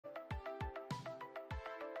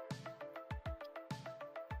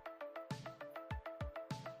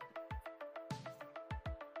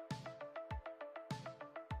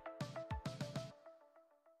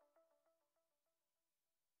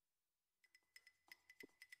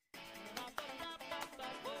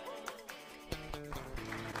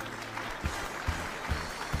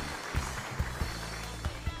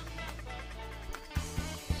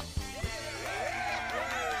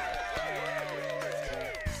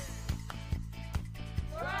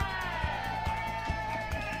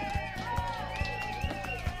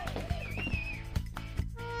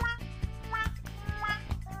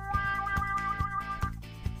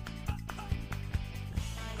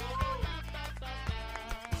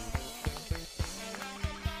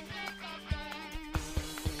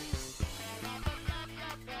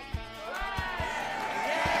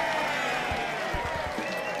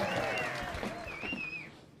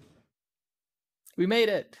We made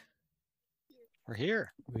it. We're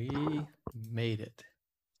here. We made it.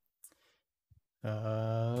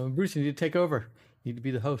 Bruce, you need to take over. You need to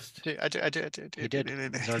be the host. I did. You did.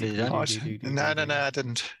 It's already done. No, I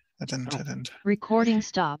didn't. Recording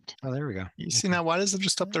stopped. Oh, there we go. You see now, why does it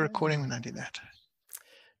just stop the recording when I do that?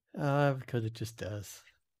 Because it just does.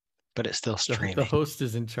 But it's still streaming. The host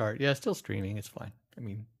is in charge. Yeah, it's still streaming. It's fine. I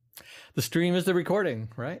mean, the stream is the recording,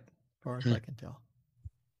 right? As far as I can tell.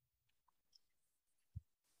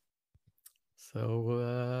 So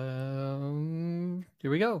here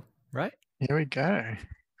we go, right? Here we go.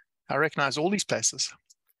 I recognize all these places.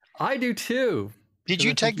 I do too. Did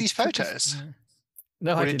you take these photos?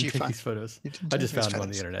 No, I didn't take these photos. I just found them on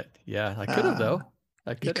the internet. Yeah, I could have though.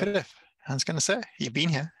 You could have. I was going to say, you've been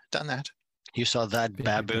here, done that. You saw that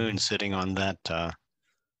baboon sitting on that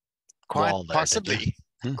quite wall there, possibly.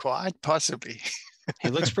 Quite possibly. He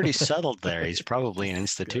looks pretty settled there. He's probably an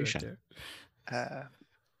institution.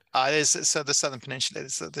 There's the Southern Peninsula.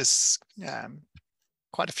 There's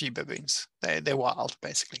quite a few baboons. They're wild,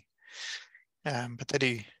 basically, but they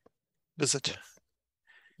do visit. Yes.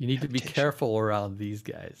 You need to be careful around these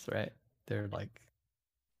guys, right? They're not,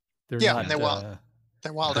 they're wild.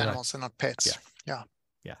 They're wild animals. They're not pets. Yeah.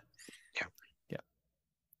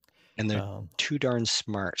 And they're too darn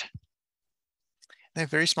smart. They're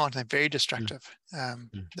very smart and they're very destructive. They're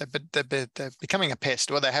becoming a pest.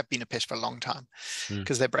 Well, they have been a pest for a long time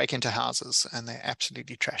because they break into houses and they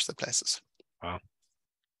absolutely trash the places. Wow.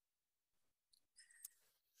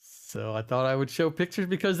 So I thought I would show pictures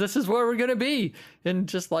because this is where we're going to be in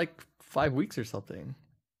just like 5 weeks or something.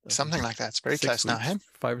 Something like that. It's very close now, huh?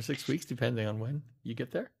 5 or 6 weeks, depending on when you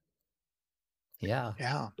get there. Yeah.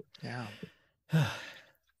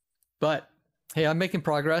 But hey, I'm making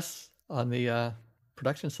progress on the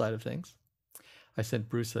production side of things. I sent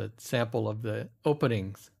Bruce a sample of the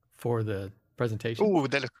openings for the presentation. Oh,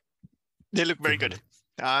 they look very good.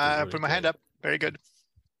 I put my hand up. Very good.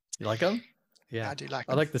 You like them? Yeah, I do like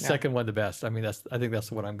them. I like the second one the best. I mean, I think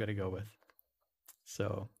that's what I'm going to go with.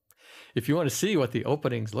 So if you want to see what the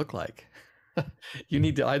openings look like, you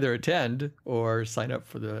need to either attend or sign up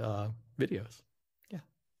for the videos. Yeah.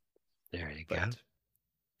 There you go.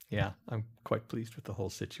 Yeah, I'm quite pleased with the whole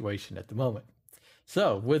situation at the moment.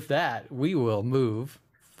 So with that, we will move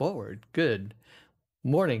forward. Good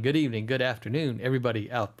morning, good evening, good afternoon,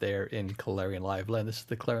 everybody out there in ClarionLive land. This is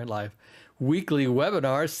the ClarionLive weekly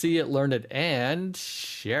webinar. See it, learn it, and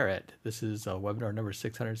share it. This is webinar number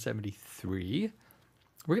 673.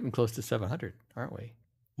 We're getting close to 700, aren't we?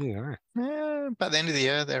 We are. By the end of the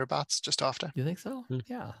year, thereabouts, just after. You think so?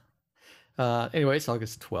 Yeah. Anyway, it's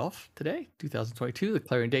August 12th today, 2022. The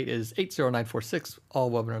Clarion date is 80946. All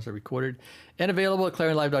webinars are recorded and available at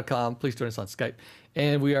clarionlive.com. Please join us on Skype.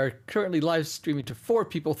 And we are currently live streaming to 4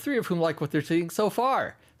 people, 3 of whom like what they're seeing so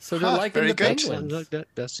far. So they're liking the penguins.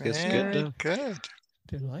 That's good. Good.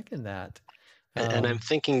 They're liking that. And I'm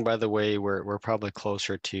thinking, by the way, we're probably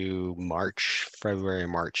closer to February,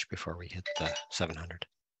 March before we hit the 700.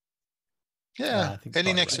 Yeah,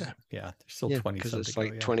 early next year. Yeah, there's still 20 because it's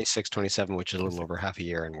like 26, 27, which is a little over half a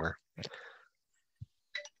year, and we're.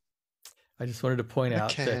 I just wanted to point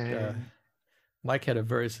out that Mike had a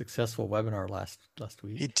very successful webinar last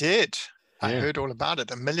week. He did. I heard all about it.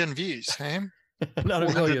 1 million views, hey? Not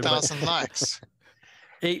 100,000 likes.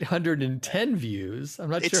 810 views. I'm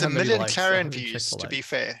not sure. It's how 1 many million likes. Clarion views, to be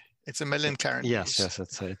fair. It's 1 million Clarion views. Yes,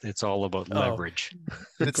 it's all about leverage.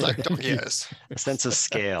 It's like dog years. A sense of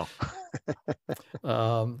scale.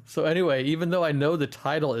 So anyway, even though I know the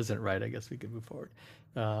title isn't right, I guess we could move forward.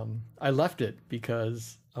 I left it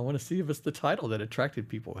because I want to see if it's the title that attracted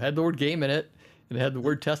people. It had the word game in it and it had the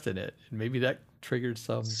word test in it. And maybe that triggered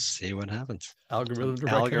some see what happens.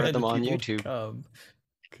 Algorithm on YouTube.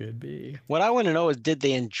 Could be. What I want to know is, did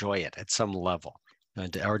they enjoy it at some level?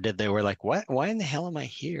 Or did they were like, what? Why in the hell am I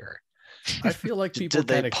here? I feel like people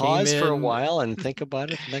did they pause for a while and think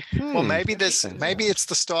about it? Like, well, maybe it's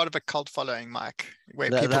the start of a cult following, Mike, where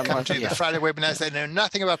people come to the Friday webinars. They know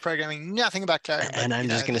nothing about programming, nothing about Clarion. And I'm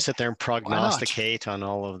just going to sit there and prognosticate on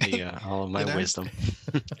all of the all of my wisdom.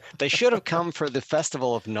 They should have come for the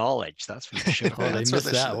Festival of Knowledge. That's what they should have. They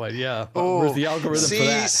missed that one. Yeah. Oh, where's the algorithm for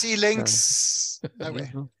that? See links. No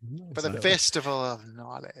way. For the Festival of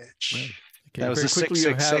Knowledge. Okay, that was a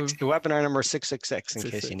 666 webinar number 666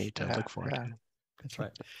 in case you need to look for it. That's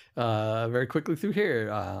right. Very quickly through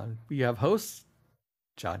here, we have hosts.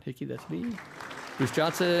 John Hickey, that's me. Bruce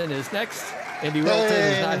Johnson is next. Andy Welton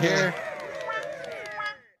is not here.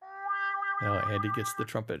 No, Andy gets the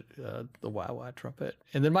trumpet, the wah-wah trumpet.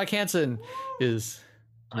 And then Mike Hanson is...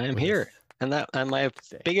 I am here. And my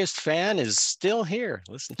biggest fan is still here.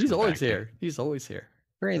 Listen to He's him always back there. here. He's always here.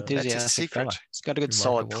 Very That's a enthusiastic secret. fella. He's got a good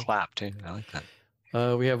solid clap too. I like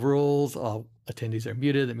that. We have rules. All attendees are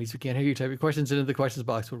muted. That means we can't hear you. Type your questions into the questions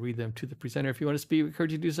box. We'll read them to the presenter. If you want to speak, we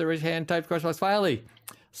encourage you to do so. Raise your hand. Type the question box. Finally,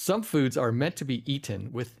 some foods are meant to be eaten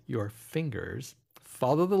with your fingers.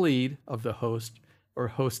 Follow the lead of the host or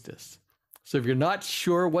hostess. So if you're not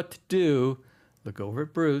sure what to do, look over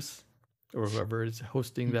at Bruce or whoever is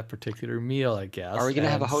hosting that particular meal, I guess. Are we going to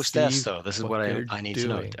have a hostess, though? This is what I need to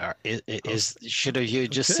know. Should have you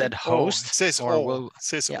just said host? It says all.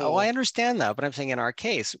 Oh, I understand that, but I'm saying in our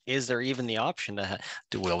case, is there even the option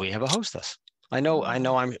to will we have a hostess? I know.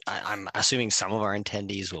 I'm assuming some of our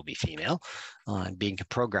attendees will be female. Being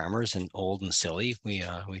programmers and old and silly, we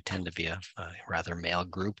tend to be a rather male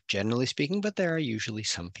group, generally speaking, but there are usually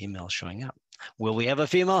some females showing up. Will we have a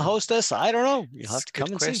female hostess? I don't know. You'll have to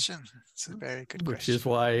come and see. It's a very good question. Which is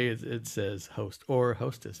why it says host or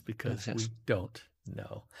hostess, because we don't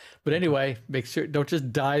know. But anyway, make sure, don't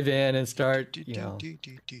just dive in and start,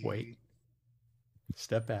 wait.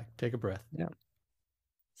 Step back, take a breath. Yeah.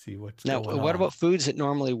 See what's now. going What on. about foods that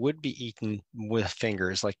normally would be eaten with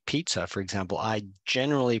fingers, like pizza, for example? I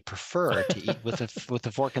generally prefer to eat with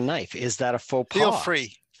a fork and knife. Is that a faux pas?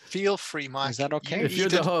 Feel free, Mike. Is that okay? If you're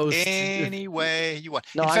the host, any way you want.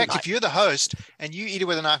 No, in fact, if you're the host and you eat it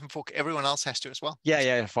with a knife and fork, everyone else has to as well.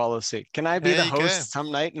 Yeah, follow suit. Can I be the host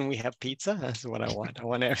some night and we have pizza? That's what I want. I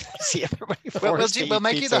want to see everybody. We'll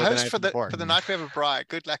make you the host for the night we have a braai.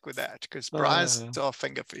 Good luck with that, because braais are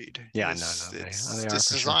finger food. Yeah, It's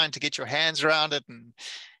just designed to get your hands around it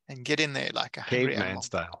and get in there like a hungry animal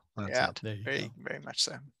style. Very much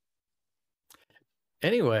so.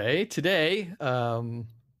 Anyway, today,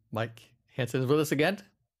 Mike Hanson is with us again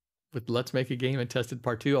with Let's Make a Game and Tested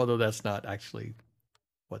Part 2, although that's not actually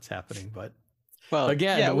what's happening. But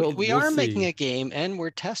again, we are making a game and we're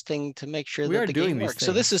testing to make sure that the game works.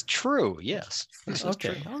 So this is true. Yes.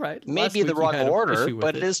 Okay. All right. Maybe the wrong order,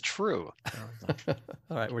 but it is true. All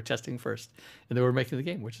right. We're testing first, and then we're making the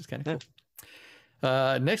game, which is kind of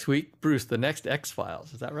cool. Next week, Bruce, the next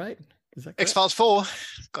X-Files. Is that right? X-Files 4.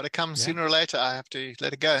 Got to come sooner or later. I have to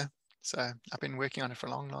let it go. So I've been working on it for a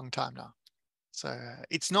long, long time now. So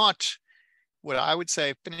it's not what I would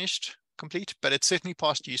say finished, complete, but it's certainly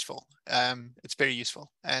past useful. It's very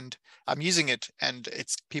useful, and I'm using it. And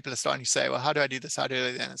people are starting to say, "Well, how do I do this? How do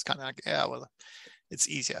I do that?" And it's kind of like, yeah, well, it's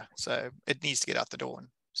easier. So it needs to get out the door and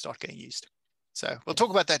start getting used. So we'll talk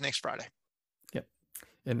about that next Friday. Yep.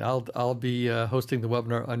 And I'll be hosting the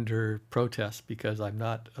webinar under protest because I'm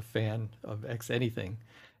not a fan of X anything,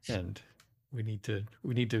 and we need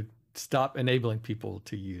to stop enabling people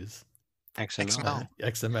to use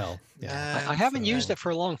XML. Yeah. I haven't used it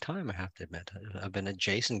for a long time, I have to admit. I've been a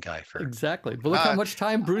JSON guy for exactly. But look how much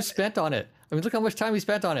time Bruce spent on it. I mean, look how much time he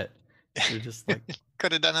spent on it. You're just like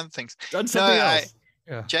could have done other things. Done something else.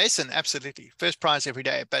 JSON, absolutely. First prize every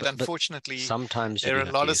day. But unfortunately, sometimes there are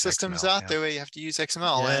a lot of systems out there where you have to use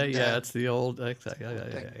XML. It's the old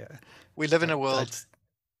We live in a world.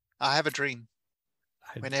 I have a dream.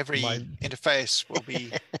 When every interface will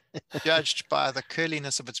be judged by the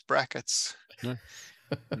curliness of its brackets. There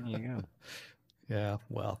you go. Yeah,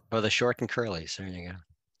 well. Or the short and curlies. There you go.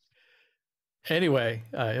 Anyway,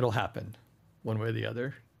 it'll happen one way or the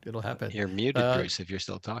other. It'll happen. You're muted, Bruce, if you're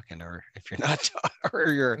still talking, or if you're not, or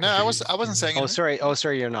you're. No, I wasn't saying. Oh, sorry. Oh,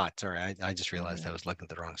 sorry, you're not. Sorry, I just realized I was looking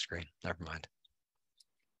at the wrong screen. Never mind.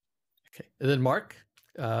 Okay, and then Mark,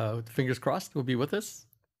 fingers crossed, will be with us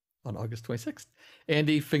on August 26th.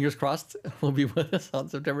 Andy, fingers crossed, will be with us on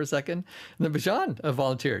September 2nd. And then Bijan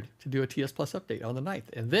volunteered to do a TS Plus update on the 9th.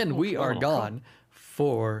 And then we are gone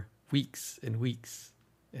for weeks and weeks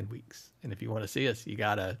and weeks. And if you want to see us, you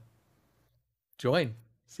got to join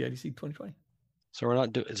CIDC 2020. So we're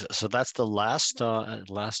not doing, so that's the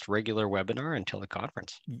last regular webinar until the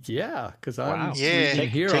conference. Yeah, because I'm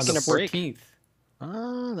here on the 14th.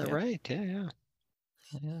 Oh, that's right. Yeah.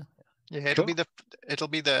 Yeah, it'll be the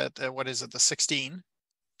what is it, the 16.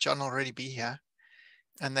 John will already be here.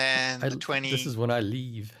 And then the 20. This is when I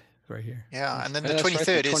leave right here. Yeah, and then the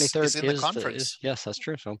 23rd is in the conference. Yes, that's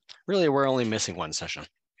true. So really we're only missing one session.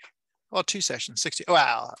 Well, 2 sessions, 60.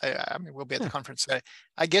 Well, I mean, we'll be at the conference. So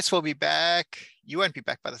I guess we'll be back. You won't be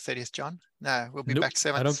back by the 30th, John. No, we'll be back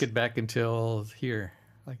 7th. I don't get back until here.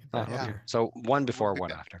 I get back here. So one before,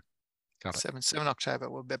 one after. Got it. 7 October.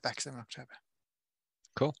 We'll be back 7 October.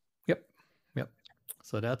 Cool. Yep.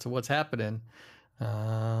 So that's what's happening.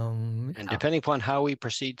 And depending upon how we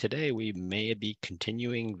proceed today, we may be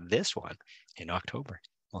continuing this one in October.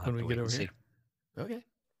 We'll have when we get over here. Okay.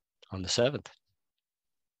 On the 7th.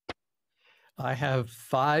 I have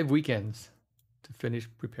 5 weekends to finish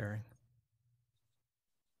preparing.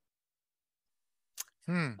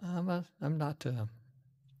 I'm not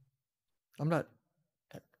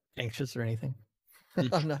anxious or anything.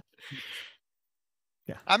 I'm not.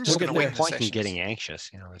 Yeah, I'm just Well, going to no wing the point in sessions. getting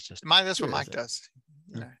anxious. It's just That's what There Mike isn't.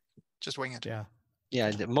 does. Just wing it. Yeah.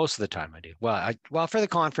 yeah. Most of the time I do. Well, for the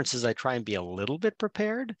conferences I try and be a little bit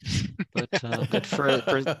prepared, but for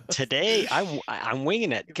today I'm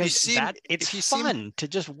winging it because it's fun to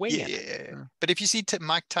just wing it. Yeah. But if you see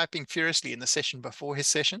Mike typing furiously in the session before his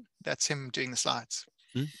session, that's him doing the slides.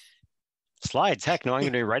 Slides, heck no, I'm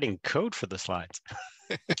going to be writing code for the slides.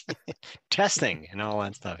 Testing and all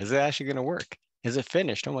that stuff. Is it actually going to work? Is it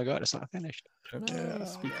finished? Oh my God, it's not finished.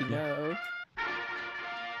 Speaking of,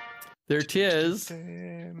 there it is.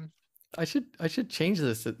 I should change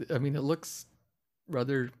this. I mean, it looks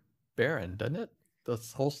rather barren, doesn't it?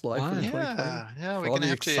 This whole slide for the 2020. Yeah, we're all going to the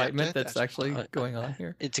have to excitement that's that. actually going on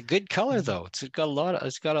here. It's a good color though. It's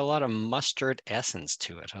got a lot of mustard essence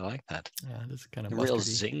to it. I like that. Yeah, this is kind of a real mustardy.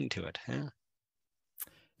 zing to it. Yeah.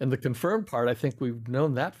 And the confirmed part, I think we've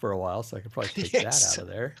known that for a while, so I could probably take that out of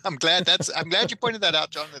there. I'm glad you pointed that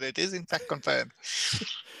out, John, that it is in fact confirmed.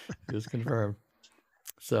 It is confirmed.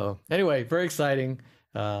 So anyway, very exciting.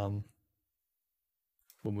 We'll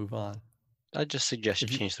move on. I just suggest you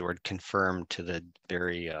change the word confirmed to the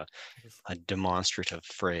very demonstrative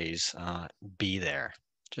phrase, be there.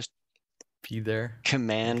 Just be there.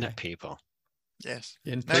 Command people. Yes.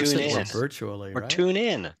 In person or virtually, or right? Tune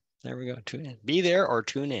in. There we go. Tune in. Be there or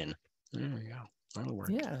tune in. There we go. That'll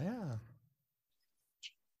work. Yeah.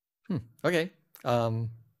 Okay. You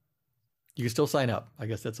can still sign up. I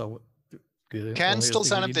guess that's all. Can still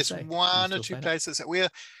sign up. There's one or two places. We're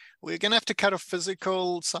going to have to cut off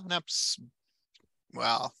physical signups.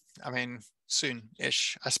 Well, I mean,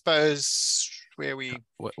 soon-ish. I suppose where we.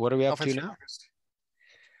 What are we up to now?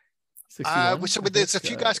 So there's a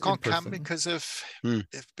few guys can't come because of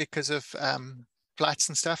flights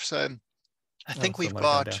and stuff. So I think we've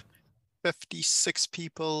got 56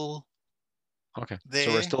 people. Okay.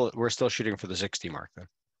 There. So we're still shooting for the 60 mark then.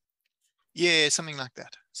 Yeah, something like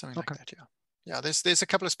that. Like that. Yeah. There's a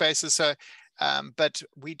couple of spaces. So, but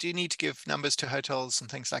we do need to give numbers to hotels and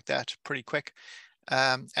things like that pretty quick.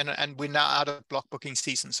 And we're now out of block booking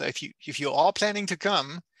season. So if you are planning to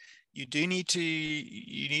come, you need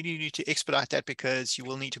to expedite that because you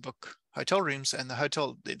will need to book hotel rooms, and the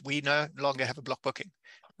hotel, we no longer have a block booking,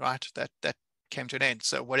 right? That came to an end.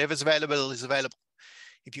 So whatever's available is available.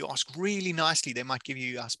 If you ask really nicely, they might give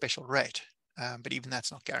you a special rate, but even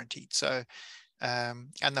that's not guaranteed. So,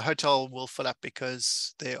 and the hotel will fill up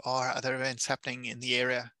because there are other events happening in the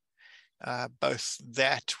area, both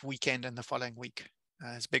that weekend and the following week.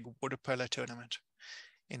 There's a big water polo tournament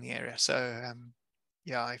in the area. So,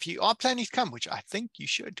 yeah, if you are planning to come, which I think you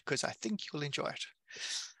should, because I think you'll enjoy it,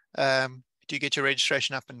 do get your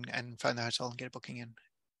registration up and phone the hotel and get a booking in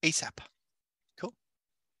ASAP. Cool.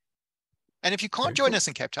 And if you can't join us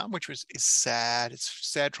in Cape Town, which is sad, it's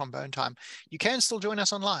sad trombone time, you can still join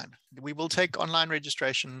us online. We will take online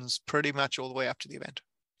registrations pretty much all the way up to the event,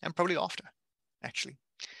 and probably after, actually.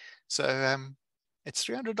 So it's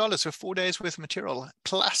 $300 for 4 days worth of material,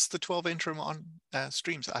 plus the 12 interim on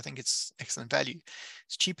streams. I think it's excellent value.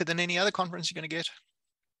 It's cheaper than any other conference you're going to get.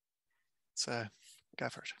 So go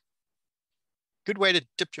for it. Good way to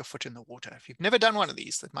dip your foot in the water. If you've never done one of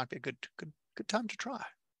these, that might be a good time to try.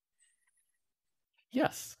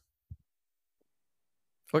 Yes.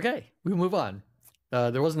 Okay, we'll move on.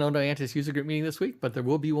 There was no Niantic user group meeting this week, but there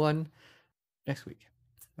will be one next week.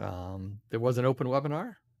 There was an open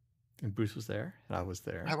webinar, and Bruce was there, and I was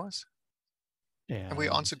there. I was. And we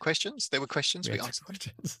answered questions. There were questions. We answered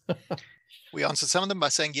questions. We answered some of them by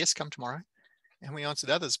saying, yes, come tomorrow. And we answered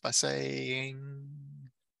others by saying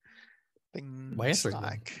things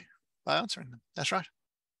by answering them. That's right.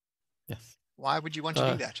 Yes. Why would you want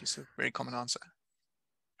to do that? It's a very common answer.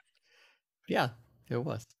 Yeah, it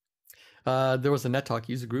was. There was a NetTalk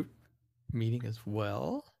user group meeting as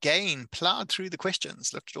well. Again, plowed through the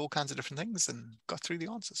questions, looked at all kinds of different things and got through the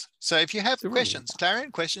answers. So if you have questions,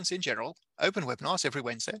 Clarion questions in general, open webinars every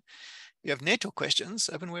Wednesday. You have NetTalk questions,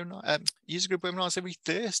 open webinar, user group webinars every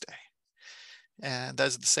Thursday. And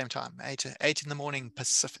those at the same time, 8 in the morning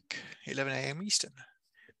Pacific, 11 a.m. Eastern.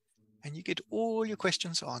 And you get all your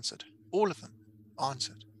questions answered, all of them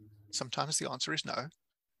answered. Sometimes the answer is no,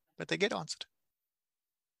 but they get answered.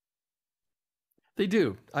 They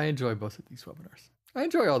do. I enjoy both of these webinars. I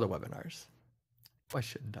enjoy all the webinars. Why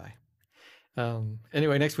shouldn't I?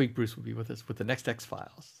 Anyway, next week, Bruce will be with us with the next X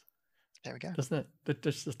Files. There we go. Doesn't it?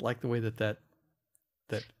 Just like the way that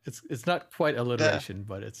that it's not quite alliteration,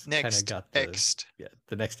 but it's kind of Next got the ext.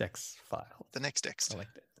 the next X file. The next ext. I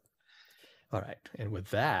like that. All right, and with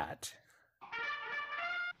that,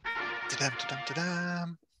 Ta-dam, ta-dam,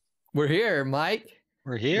 ta-dam. we're here, Mike.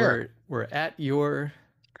 We're here. We're at your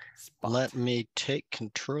spot. Let me take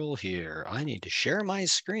control here. I need to share my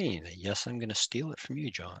screen. Yes, I'm going to steal it from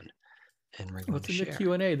you, John. And we're going What's to in share. the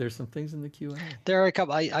Q&A? There's some things in the Q&A. There are a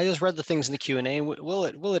couple. I just read the things in the Q&A.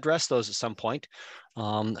 We'll address those at some point,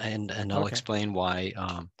 and I'll explain why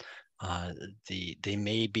they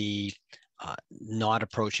may be not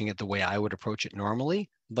approaching it the way I would approach it normally,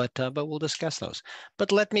 but we'll discuss those.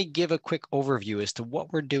 But let me give a quick overview as to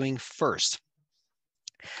what we're doing first.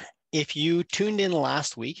 If you tuned in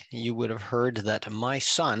last week, you would have heard that my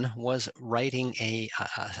son was writing a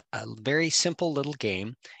very simple little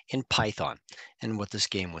game in Python. And what this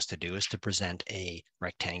game was to do is to present a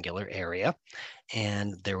rectangular area,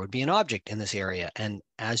 and there would be an object in this area. And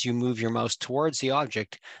as you move your mouse towards the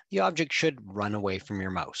object should run away from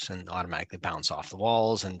your mouse and automatically bounce off the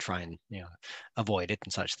walls and try and avoid it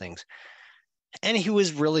and such things. And he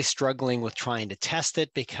was really struggling with trying to test it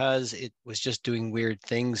because it was just doing weird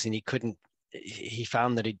things, and he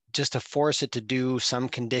found that just to force it to do some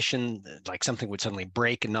condition, like something would suddenly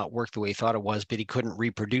break and not work the way he thought it was, but he couldn't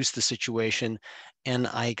reproduce the situation. And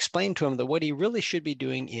I explained to him that what he really should be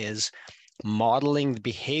doing is modeling the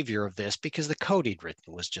behavior of this, because the code he'd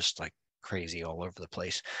written was just like crazy all over the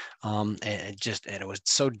place. And it was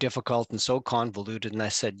so difficult and so convoluted. And I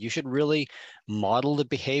said, you should really model the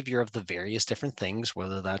behavior of the various different things,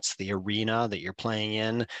 whether that's the arena that you're playing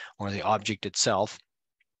in or the object itself.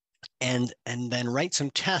 And then write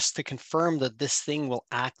some tests to confirm that this thing will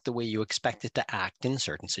act the way you expect it to act in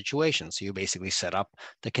certain situations. So you basically set up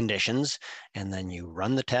the conditions, and then you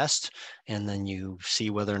run the test, and then you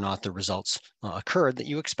see whether or not the results occurred that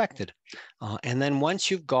you expected. And then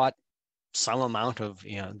once you've got some amount of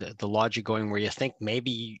the logic going where you think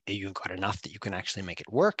maybe you've got enough that you can actually make it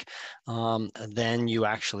work, then you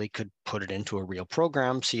actually could put it into a real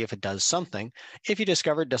program, see if it does something. If you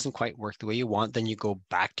discover it doesn't quite work the way you want, then you go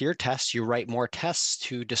back to your tests, you write more tests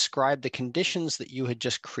to describe the conditions that you had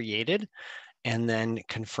just created, and then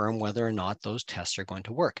confirm whether or not those tests are going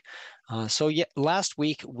to work. Last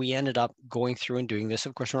week, we ended up going through and doing this.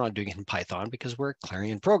 Of course, we're not doing it in Python because we're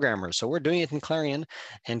Clarion programmers. So we're doing it in Clarion,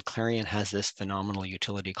 and Clarion has this phenomenal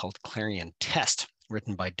utility called Clarion Test,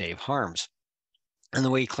 written by Dave Harms. And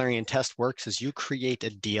the way Clarion Test works is you create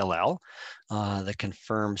a DLL that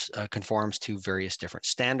conforms to various different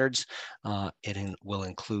standards. It will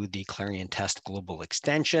include the Clarion Test global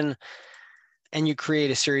extension, and you create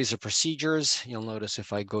a series of procedures. You'll notice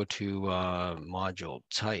if I go to module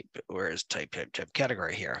type, where is type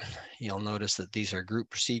category here? You'll notice that these are group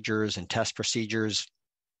procedures and test procedures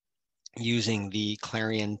using the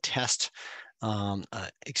Clarion Test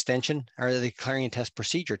extension, or the Clarion Test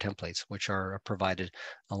procedure templates, which are provided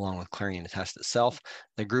along with Clarion Test itself.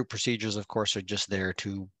 The group procedures, of course, are just there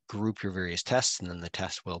to group your various tests, and then the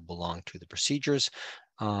test will belong to the procedures.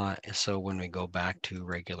 So when we go back to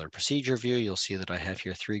regular procedure view, you'll see that I have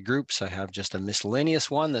here 3 groups. I have just a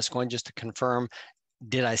miscellaneous one that's going just to confirm,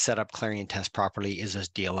 did I set up Clarion Test properly? Is this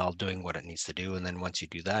DLL doing what it needs to do? And then once you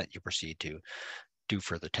do that, you proceed to do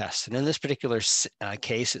further tests. And in this particular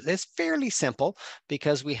case, it's fairly simple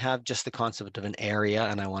because we have just the concept of an area,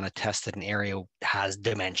 and I want to test that an area has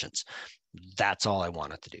dimensions. That's all I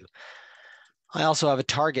want it to do. I also have a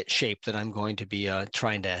target shape that I'm going to be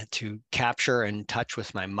trying to capture and touch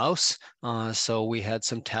with my mouse. So we had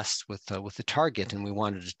some tests with the target, and we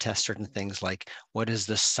wanted to test certain things like, what is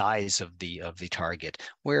the size of the target?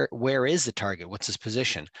 Where is the target? What's its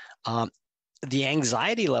position? The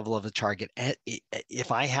anxiety level of the target.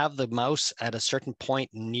 If I have the mouse at a certain point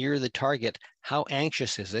near the target, how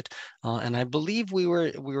anxious is it? And I believe we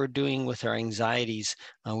were doing with our anxieties,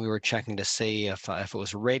 we were checking to say if it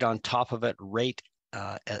was right on top of it, right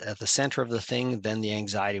at the center of the thing, then the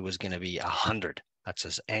anxiety was going to be 100. That's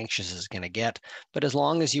as anxious as it's going to get. But as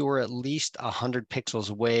long as you were at least 100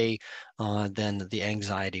 pixels away, then the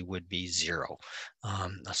anxiety would be 0.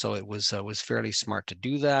 So it was fairly smart to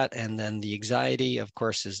do that. And then the anxiety, of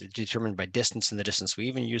course, is determined by distance and the distance. We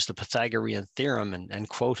even used the Pythagorean theorem and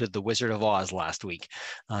quoted the Wizard of Oz last week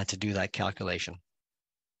to do that calculation.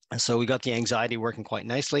 And so we got the anxiety working quite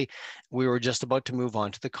nicely. We were just about to move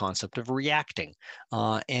on to the concept of reacting.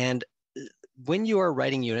 And when you are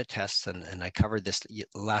writing unit tests, and I covered this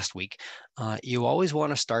last week, you always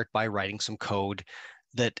want to start by writing some code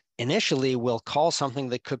that initially will call something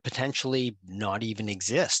that could potentially not even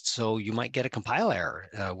exist. So you might get a compile error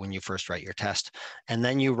when you first write your test. And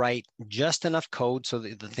then you write just enough code so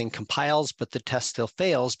that the thing compiles, but the test still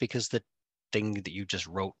fails because the thing that you just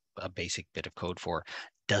wrote a basic bit of code for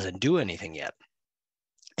doesn't do anything yet.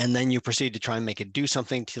 And then you proceed to try and make it do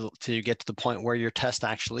something till you get to the point where your test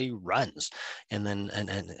actually runs, and then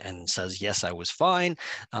and says, yes, I was fine.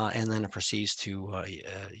 And then it proceeds to,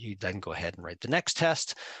 you then go ahead and write the next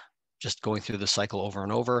test, just going through the cycle over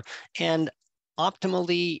and over. And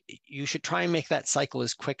optimally, you should try and make that cycle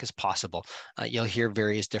as quick as possible. You'll hear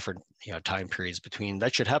various different time periods between.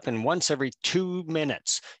 That should happen once every 2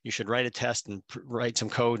 minutes. You should write a test and write some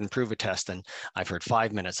code and prove a test. And I've heard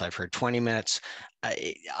 5 minutes, I've heard 20 minutes.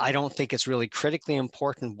 I don't think it's really critically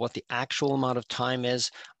important what the actual amount of time is,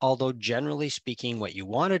 although generally speaking, what you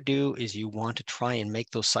want to do is you want to try and make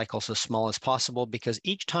those cycles as small as possible, because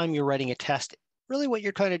each time you're writing a test, really what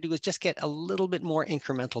you're trying to do is just get a little bit more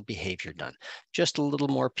incremental behavior done, just a little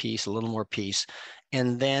more piece, a little more piece.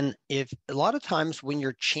 And then if a lot of times when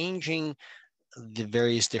you're changing the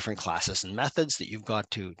various different classes and methods that you've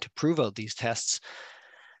got to prove out these tests,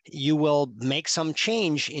 you will make some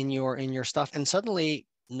change in your stuff. And suddenly,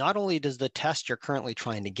 not only does the test you're currently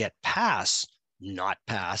trying to get not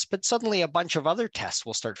pass, but suddenly a bunch of other tests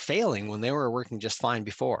will start failing when they were working just fine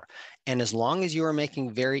before. And as long as you are making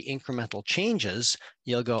very incremental changes,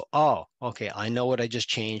 you'll go, oh, okay, I know what I just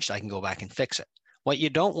changed. I can go back and fix it. What you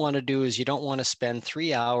don't want to do is you don't want to spend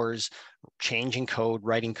 3 hours changing code,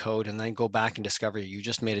 writing code, and then go back and discover you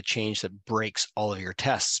just made a change that breaks all of your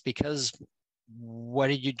tests, because what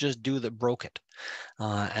did you just do that broke it?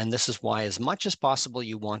 And this is why, as much as possible,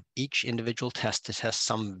 you want each individual test to test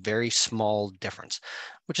some very small difference,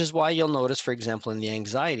 which is why you'll notice, for example, in the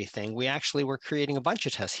anxiety thing, we actually were creating a bunch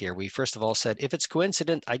of tests here. We first of all said, if it's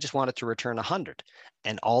coincident, I just want it to return 100.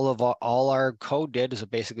 And all our code did is it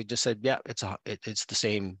basically just said, yeah, it's the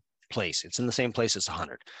same place. It's in the same place as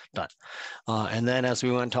 100. Done. And then as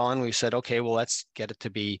we went on, we said, okay, well, let's get it to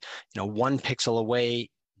be 1 pixel away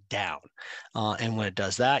down. And when it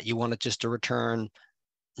does that, you want it just to return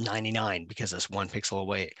 99 because it's 1 pixel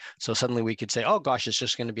away. So suddenly we could say, oh gosh, it's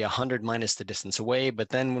just going to be 100 minus the distance away. But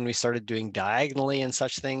then when we started doing diagonally and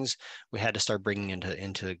such things, we had to start bringing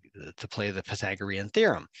into play the Pythagorean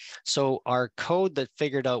theorem. So our code that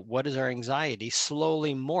figured out what is our anxiety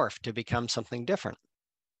slowly morphed to become something different.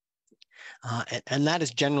 And that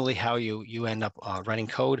is generally how you end up writing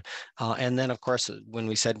code. And then, of course, when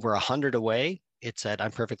we said we're 100 away, it said, I'm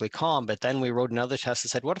perfectly calm. But then we wrote another test that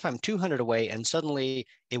said, what if I'm 200 away? And suddenly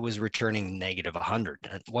it was returning negative 100.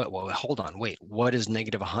 And hold on, wait, what is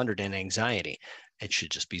negative 100 in anxiety? It should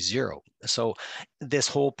just be 0. So this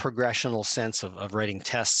whole progressional sense of writing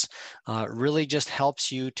tests really just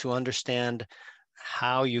helps you to understand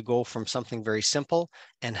how you go from something very simple,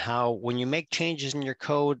 and how when you make changes in your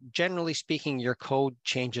code, generally speaking, your code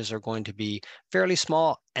changes are going to be fairly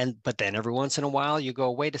small. But then every once in a while you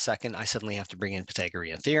go, wait a second, I suddenly have to bring in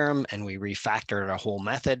Pythagorean theorem, and we refactored our whole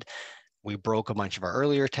method. We broke a bunch of our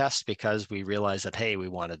earlier tests because we realized that, hey, we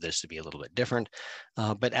wanted this to be a little bit different.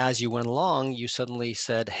 But as you went along, you suddenly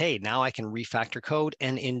said, hey, now I can refactor code.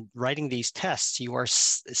 And in writing these tests, you are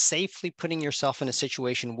safely putting yourself in a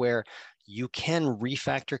situation where you can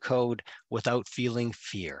refactor code without feeling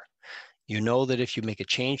fear. You know that if you make a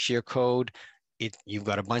change to your code, you've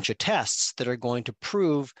got a bunch of tests that are going to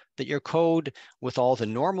prove that your code, with all the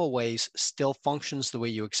normal ways, still functions the way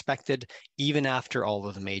you expected, even after all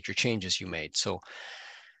of the major changes you made. So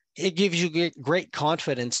it gives you great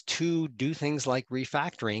confidence to do things like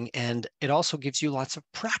refactoring, and it also gives you lots of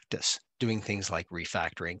practice doing things like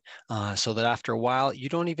refactoring, so that after a while, you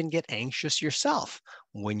don't even get anxious yourself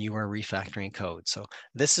when you are refactoring code. So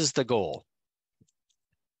this is the goal.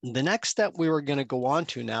 The next step we were going to go on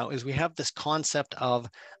to now is we have this concept of,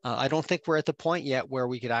 I don't think we're at the point yet where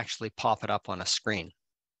we could actually pop it up on a screen.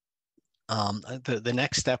 The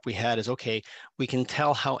next step we had is, okay, we can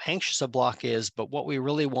tell how anxious a block is, but what we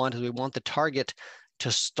really want is we want the target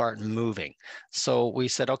to start moving. So we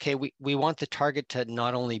said, okay, we want the target to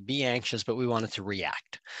not only be anxious, but we want it to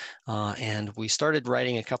react. And we started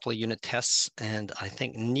writing a couple of unit tests, and I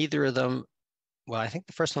think neither of them, well, I think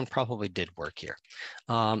the first one probably did work here.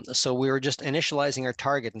 So we were just initializing our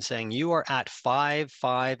target and saying, you are at 5,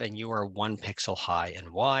 5, and you are 1 pixel high and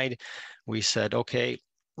wide. We said, okay,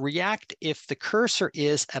 react if the cursor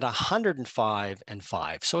is at 105 and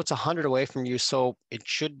 5. So it's 100 away from you. So it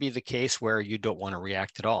should be the case where you don't want to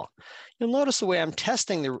react at all. You'll notice the way I'm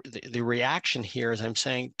testing the reaction here is I'm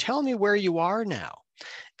saying, tell me where you are now.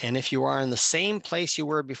 And if you are in the same place you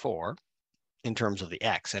were before, in terms of the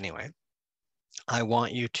X anyway, I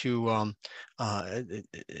want you to,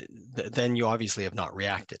 then you obviously have not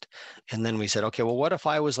reacted. And then we said, okay, well, what if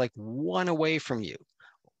I was like 1 away from you?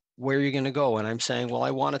 Where are you going to go? And I'm saying, well,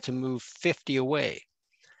 I wanted to move 50 away.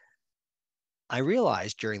 I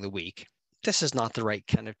realized during the week, this is not the right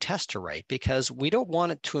kind of test to write, because we don't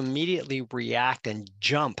want it to immediately react and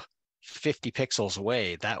jump 50 pixels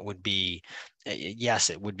away. That would be, yes,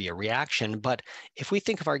 it would be a reaction. But if we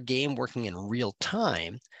think of our game working in real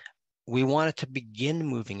time, we want it to begin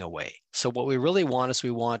moving away. So what we really want is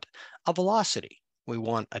we want a velocity. We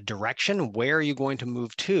want a direction. Where are you going to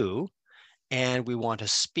move to? And we want a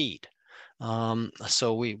speed.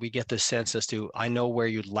 So we get this sense as to, I know where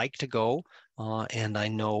you'd like to go, and I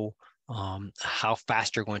know how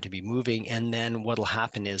fast you're going to be moving. And then what'll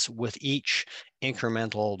happen is with each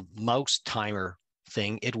incremental mouse timer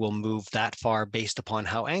thing, it will move that far based upon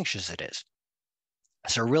how anxious it is.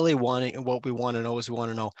 So really what we want to know is we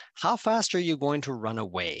want to know, how fast are you going to run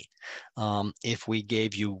away? If we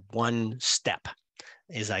gave you 1 step,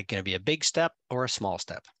 is that going to be a big step or a small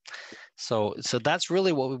step? So that's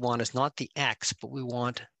really what we want, is not the X, but we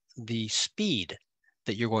want the speed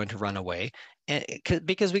that you're going to run away. And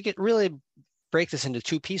because we could really break this into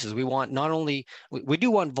 2 pieces. We want not only, we do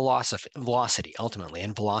want velocity ultimately,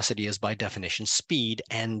 and velocity is by definition speed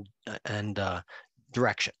and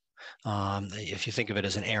direction. If you think of it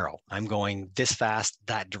as an arrow, I'm going this fast,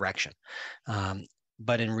 that direction.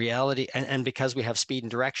 But in reality, and because we have speed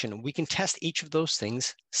and direction, we can test each of those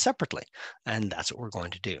things separately. And that's what we're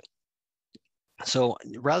going to do. So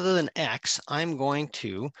rather than X, I'm going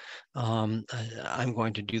to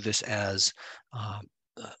do this as,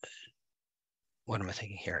 what am I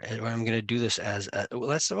thinking here? I'm going to do this as,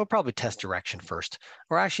 we'll probably test direction first.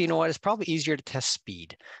 Or actually, you know what? It's probably easier to test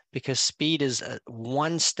speed, because speed is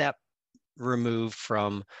 1 step removed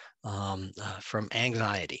from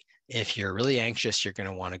anxiety. If you're really anxious, you're going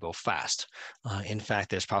to want to go fast. In fact,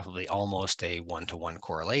 there's probably almost a 1-to-1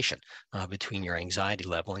 correlation between your anxiety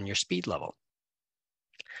level and your speed level.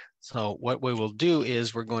 So what we will do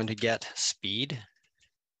is we're going to get speed.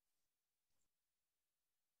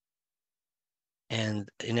 And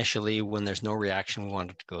initially, when there's no reaction, we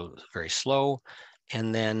want it to go very slow.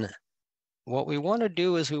 And then what we want to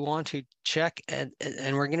do is we want to check, and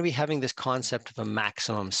we're going to be having this concept of a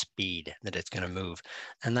maximum speed that it's going to move.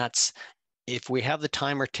 And that's, if we have the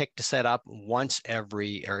timer tick to set up once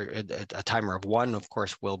every, or a timer of 1, of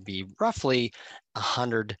course, will be roughly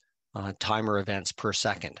 100 timer events per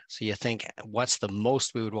second. So you think, what's the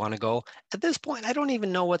most we would want to go? At this point, I don't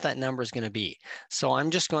even know what that number is going to be. So I'm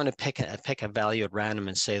just going to pick a value at random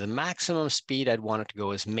and say the maximum speed I'd want it to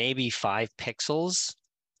go is maybe 5 pixels,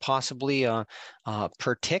 possibly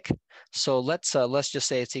per tick. So let's just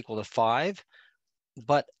say it's equal to 5.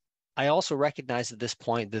 But I also recognize at this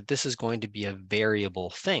point that this is going to be a variable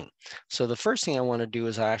thing. So the first thing I want to do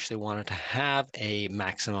is I actually want it to have a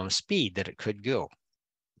maximum speed that it could go.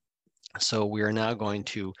 So we are now going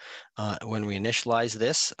to, when we initialize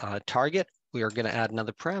this target, we are going to add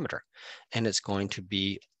another parameter, and it's going to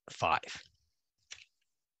be 5.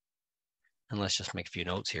 And let's just make a few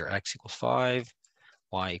notes here. X equals 5,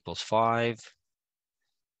 Y equals 5,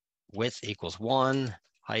 width equals 1,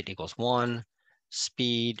 height equals 1,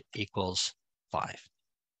 speed equals 5.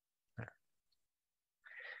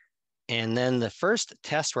 And then the first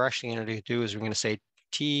test we're actually going to do is we're going to say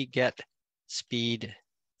T get speed,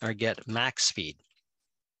 or get max speed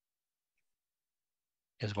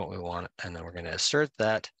is what we want. And then we're going to assert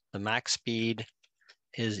that the max speed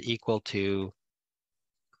is equal to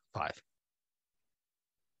 5.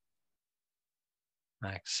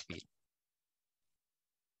 Max speed.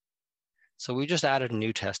 So we just added a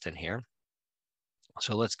new test in here.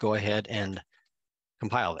 So let's go ahead and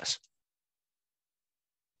compile this.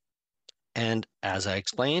 And as I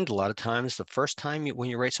explained, a lot of times, the first time when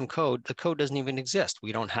you write some code, the code doesn't even exist.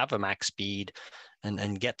 We don't have a max speed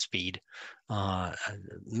and get speed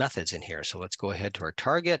methods in here. So let's go ahead to our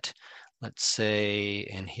target. Let's say,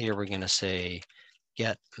 and here we're going to say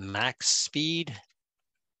get max speed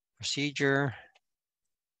procedure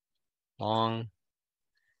long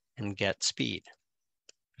and get speed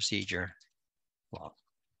procedure long.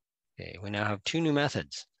 Okay, we now have 2 new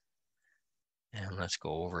methods. And let's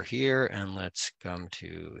go over here and let's come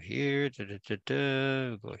to here.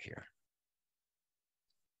 Go here.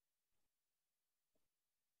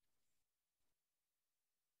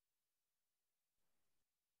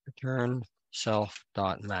 Return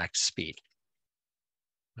self.max speed.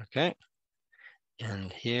 Okay.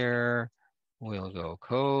 And here we'll go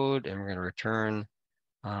code, and we're going to return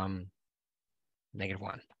 -1,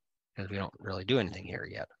 because we don't really do anything here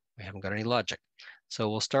yet. We haven't got any logic. So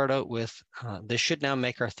we'll start out with, this should now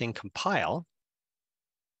make our thing compile.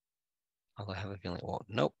 Although I have a feeling it won't.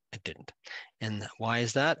 Nope, it didn't. And why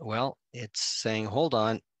is that? Well, it's saying, hold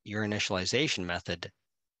on, your initialization method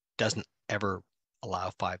doesn't ever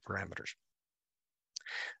allow 5 parameters.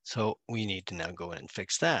 So we need to now go in and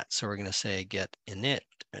fix that. So we're going to say get init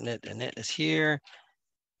is here.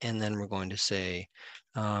 And then we're going to say,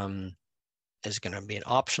 is going to be an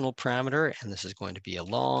optional parameter, and this is going to be a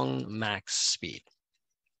long max speed.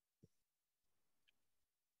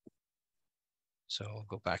 So we'll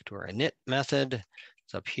go back to our init method.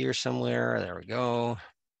 It's up here somewhere. There we go.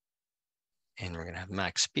 And we're going to have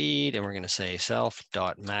max speed, and we're going to say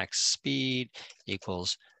self.maxSpeed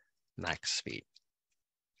equals max speed.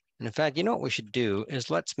 And in fact, you know what we should do is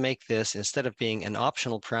let's make this, instead of being an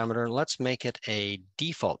optional parameter, let's make it a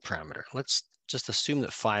default parameter. Let's just assume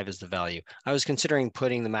that 5 is the value. I was considering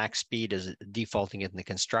putting the max speed as defaulting it in the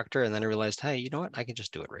constructor, and then I realized, hey, you know what? I can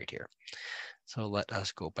just do it right here. So let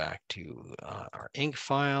us go back to our inc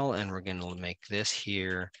file, and we're going to make this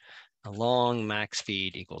here a long max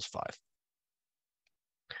speed equals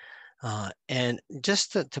 5. And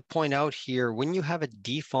just to point out here, when you have a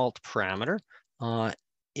default parameter,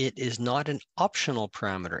 it is not an optional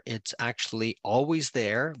parameter. It's actually always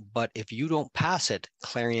there, but if you don't pass it,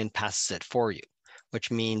 Clarion passes it for you,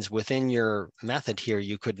 which means within your method here,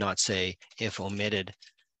 you could not say if omitted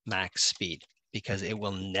max speed, because it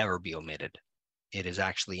will never be omitted. It is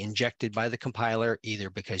actually injected by the compiler, either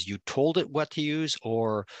because you told it what to use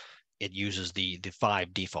or it uses the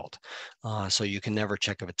 5 default. So you can never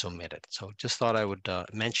check if it's omitted. So just thought I would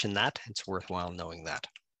mention that. It's worthwhile knowing that.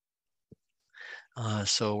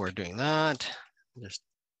 So we're doing that. Just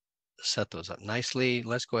set those up nicely.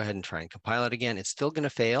 Let's go ahead and try and compile it again. It's still going to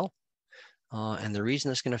fail. And the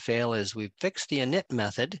reason it's going to fail is we've fixed the init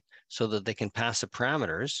method so that they can pass the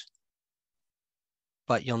parameters.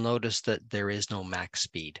 But you'll notice that there is no max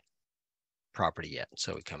speed property yet.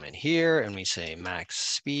 So we come in here and we say max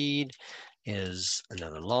speed is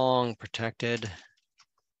another long protected.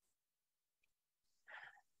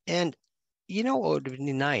 And you know what would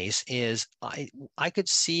be nice is I could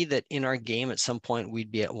see that in our game at some point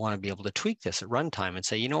we'd want to be able to tweak this at runtime and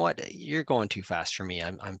say, you know what, you're going too fast for me.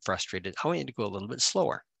 I'm frustrated. I want you to go a little bit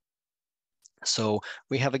slower. So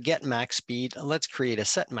we have a get max speed. Let's create a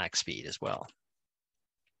set max speed as well.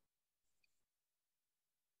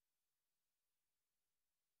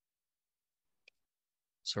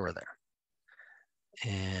 So we're there.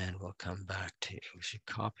 And we'll come back to, we should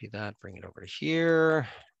copy that, bring it over to here.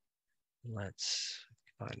 Let's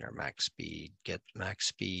find our max speed, get max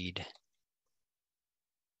speed,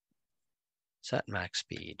 set max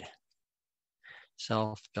speed,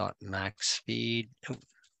 self.maxSpeed,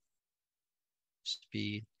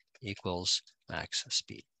 speed equals max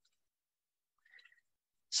speed.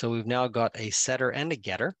 So we've now got a setter and a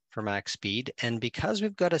getter for max speed. And because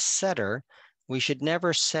we've got a setter, we should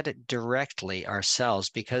never set it directly ourselves,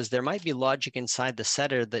 because there might be logic inside the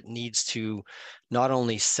setter that needs to not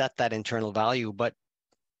only set that internal value, but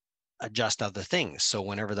adjust other things. So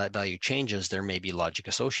whenever that value changes, there may be logic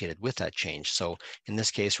associated with that change. So in this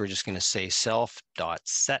case, we're just going to say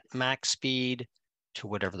self.setMaxSpeed to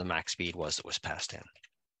whatever the max speed was that was passed in.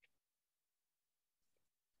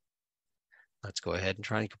 Let's go ahead and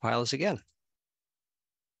try and compile this again.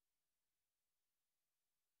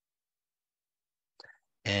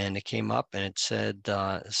 And it came up and it said,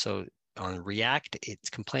 so on React,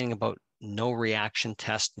 it's complaining about no reaction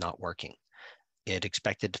test not working. It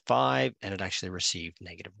expected 5 and it actually received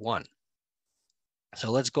 -1.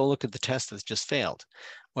 So let's go look at the test that's just failed.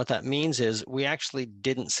 What that means is we actually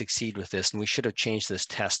didn't succeed with this, and we should have changed this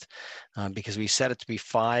test because we set it to be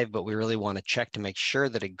 5, but we really want to check to make sure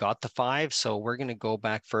that it got the 5. So we're going to go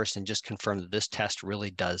back first and just confirm that this test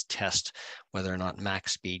really does test whether or not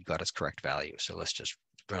max speed got its correct value. So let's just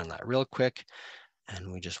run that real quick. And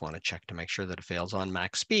we just want to check to make sure that it fails on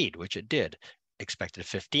max speed, which it did. Expected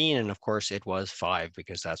 15, and of course it was 5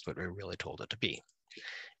 because that's what we really told it to be.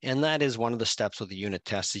 And that is one of the steps with the unit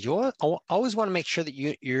test, is you always want to make sure that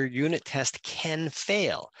your unit test can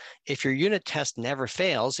fail. If your unit test never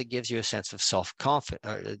fails, it gives you a sense of false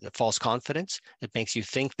confidence. It makes you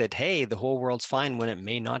think that, hey, the whole world's fine when it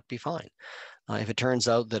may not be fine. If it turns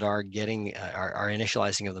out that our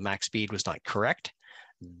initializing of the max speed was not correct,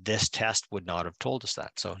 this test would not have told us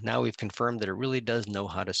that. So now we've confirmed that it really does know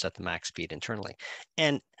how to set the max speed internally.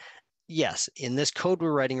 And yes, in this code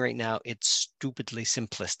we're writing right now, it's stupidly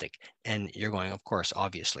simplistic. And you're going, of course,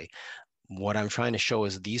 obviously. What I'm trying to show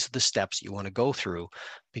is these are the steps you want to go through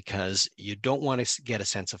because you don't want to get a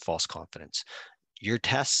sense of false confidence. Your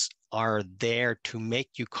tests are there to make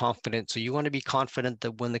you confident. So you want to be confident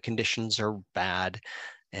that when the conditions are bad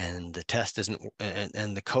and the test isn't,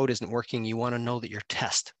 and the code isn't working, you want to know that your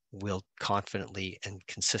test will confidently and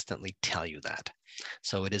consistently tell you that.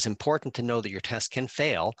 So it is important to know that your test can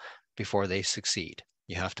fail before they succeed.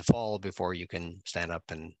 You have to fall before you can stand up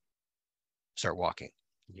and start walking.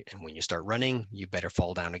 And when you start running, you better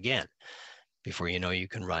fall down again before you know you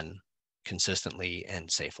can run consistently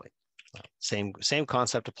and safely. Same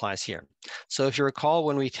concept applies here. So if you recall,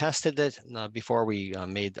 when we tested it before we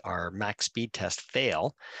made our max speed test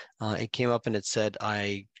fail, it came up and it said,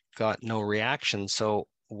 I got no reaction. So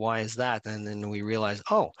why is that? And then we realized,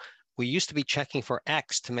 oh, we used to be checking for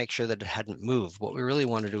X to make sure that it hadn't moved. What we really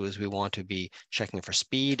want to do is we want to be checking for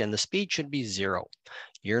speed, and the speed should be 0.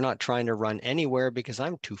 You're not trying to run anywhere because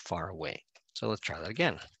I'm too far away. So let's try that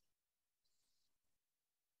again.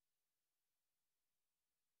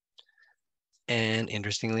 And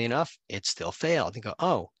interestingly enough, it still failed. You go,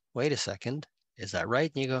 oh, wait a second. Is that right?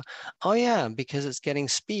 And you go, oh yeah, because it's getting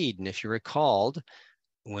speed. And if you recalled,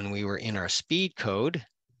 when we were in our speed code,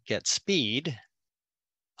 get speed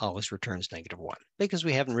always returns -1 because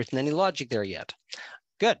we haven't written any logic there yet.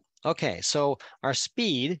 Good. Okay, so our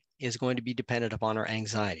speed is going to be dependent upon our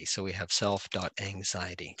anxiety. So we have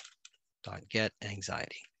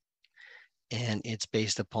self.anxiety.getAnxiety. And it's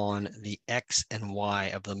based upon the X and Y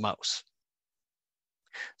of the mouse.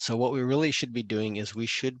 So what we really should be doing is we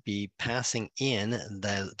should be passing in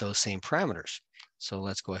those same parameters. So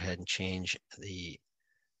let's go ahead and change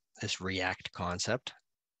this react concept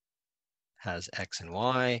has X and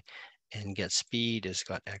Y, and get speed has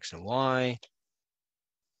got X and Y.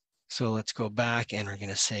 So let's go back and we're going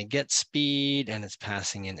to say get speed, and it's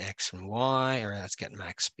passing in X and Y, or let's get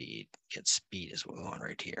max speed. Get speed is what we want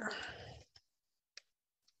right here.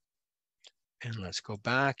 And let's go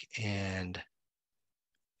back and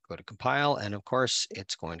go to compile, and of course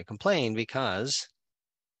it's going to complain because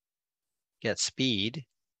get speed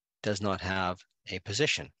does not have a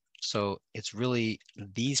position. So it's really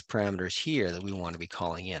these parameters here that we want to be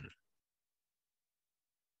calling in.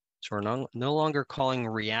 So we're no longer calling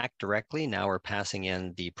react directly. Now we're passing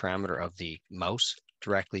in the parameter of the mouse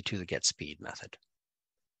directly to the get speed method.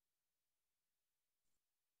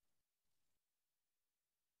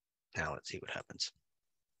 Now let's see what happens.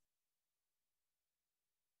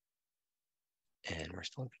 And we're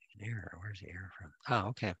still getting an error. Where's the error from? Oh,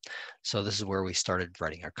 okay. So this is where we started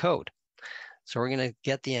writing our code. So we're going to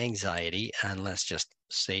get the anxiety, and let's just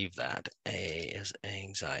save that. A is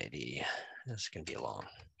anxiety. This is going to be long.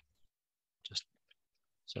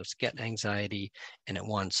 So it's get anxiety, and it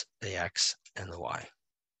wants the X and the Y.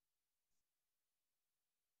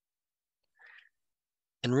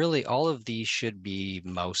 And really, all of these should be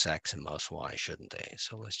mouse X and mouse Y, shouldn't they?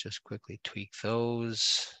 So let's just quickly tweak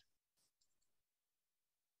those.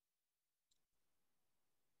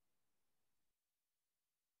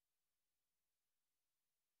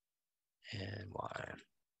 And Y.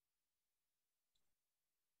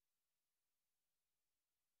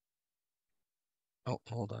 Oh,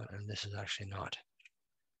 hold on. And this is actually not.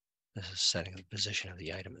 This is setting the position of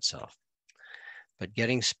the item itself. But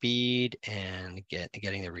getting speed and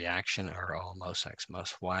getting the reaction are all mouse X,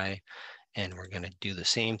 mouse Y. And we're going to do the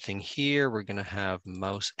same thing here. We're going to have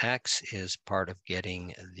mouse X is part of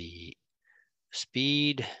getting the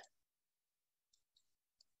speed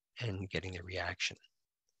and getting the reaction.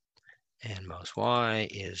 And mouse Y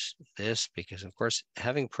is this, because of course,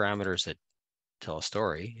 having parameters that tell a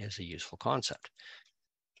story is a useful concept.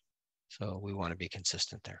 So we want to be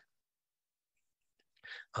consistent there.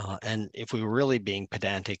 And if we were really being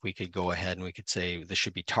pedantic, we could go ahead and we could say this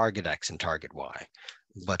should be target X and target Y.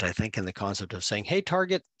 But I think in the concept of saying, hey,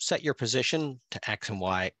 target, set your position to X and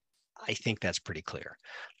Y, I think that's pretty clear.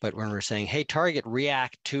 But when we're saying, hey, target,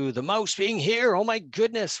 react to the mouse being here, oh my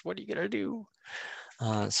goodness, what are you going to do?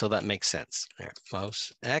 So that makes sense. There,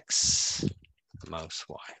 mouse X, mouse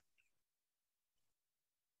Y.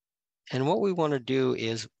 And what we want to do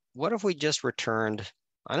is, what if we just returned,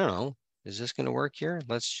 I don't know, is this going to work here?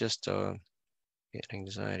 Let's just get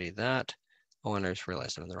anxiety that. Oh, and I just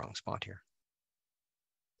realized I'm in the wrong spot here.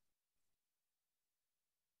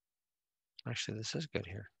 Actually, this is good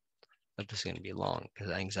here. But this is going to be long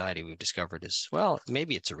because anxiety we've discovered is, well,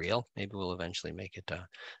 maybe it's a real. Maybe we'll eventually make it.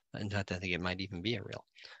 In fact, I think it might even be a real.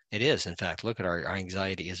 It is, in fact. Look at our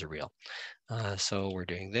anxiety is a real. So we're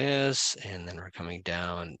doing this, and then we're coming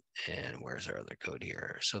down, and where's our other code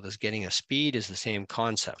here? So this getting a speed is the same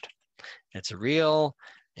concept. It's a real,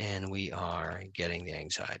 and we are getting the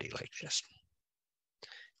anxiety like this.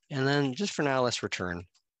 And then just for now, let's return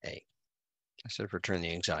A. Instead of return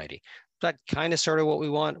the anxiety. that kind of sort of what we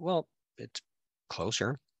want? Well, it's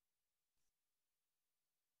closer.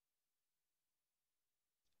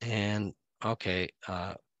 And okay,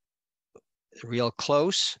 real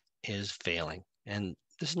close is failing. And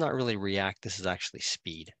this is not really react, this is actually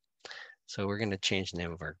speed. So we're going to change the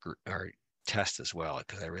name of our test as well,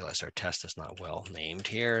 because I realized our test is not well named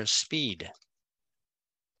here. Speed.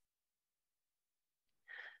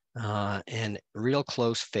 And real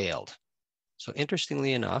close failed. So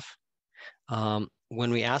interestingly enough,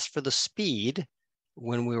 when we asked for the speed,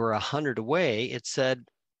 when we were 100 away, it said,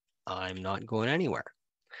 I'm not going anywhere.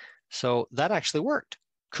 So that actually worked.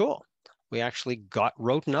 Cool. We actually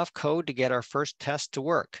wrote enough code to get our first test to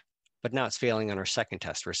work, but now it's failing on our second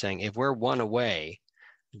test. We're saying if we're 1 away,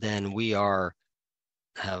 then we have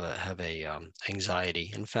a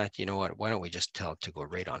anxiety. In fact, you know what? Why don't we just tell it to go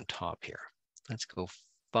right on top here? Let's go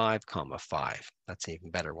 5,5. That's an even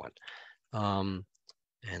better one.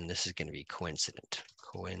 And this is going to be coincident.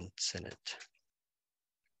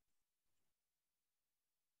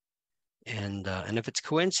 And if it's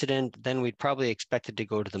coincident, then we'd probably expect it to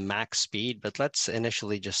go to the max speed, but let's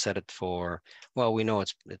initially just set it for, well, we know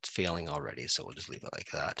it's failing already, so we'll just leave it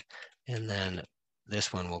like that. And then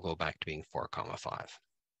this one will go back to being 4,5.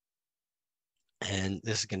 And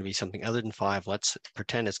this is going to be something other than 5. Let's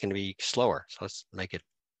pretend it's going to be slower. So let's make it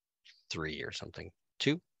 3 or something,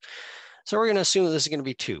 2. So we're going to assume this is going to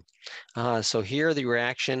be 2. So here the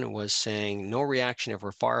reaction was saying no reaction if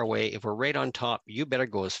we're far away. If we're right on top, you better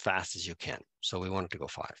go as fast as you can. So we want it to go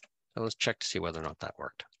 5. So let's check to see whether or not that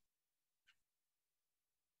worked.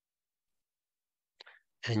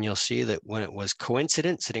 And you'll see that when it was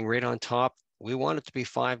coincident, sitting right on top, we want it to be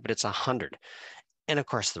 5, but it's 100. And of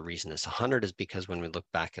course, the reason it's 100 is because when we look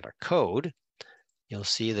back at our code, you'll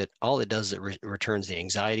see that all it does is it returns the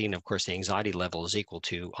anxiety. And of course, the anxiety level is equal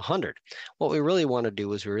to 100. What we really want to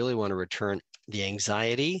do is we really want to return the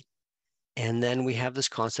anxiety. And then we have this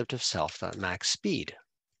concept of self.max speed,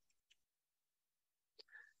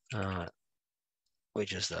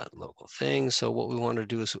 which is that local thing. So what we want to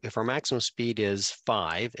do is if our maximum speed is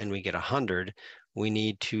 5 and we get 100, we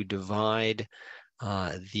need to divide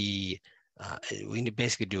we need to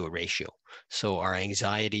basically do a ratio. So our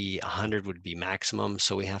anxiety 100 would be maximum.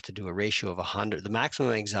 So we have to do a ratio of 100. The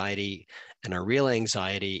maximum anxiety and our real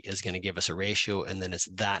anxiety is going to give us a ratio, and then it's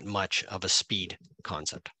that much of a speed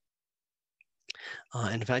concept.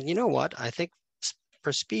 And in fact, you know what? I think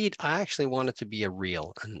for speed, I actually want it to be a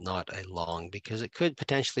real and not a long, because it could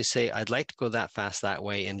potentially say, I'd like to go that fast that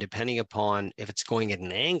way. And depending upon if it's going at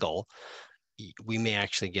an angle, we may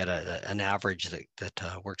actually get an average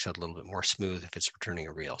that works out a little bit more smooth if it's returning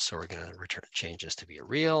a real. So we're going to change this to be a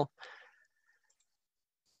real.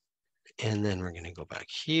 And then we're going to go back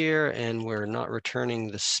here, and we're not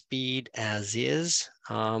returning the speed as is.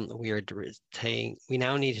 We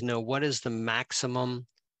now need to know what is the maximum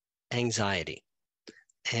anxiety.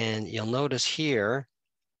 And you'll notice here,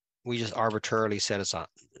 we just arbitrarily set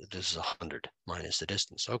this is 100 minus the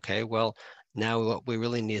distance. Okay, well, now what we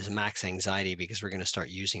really need is max anxiety, because we're going to start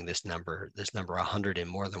using this number 100 in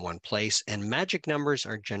more than one place. And magic numbers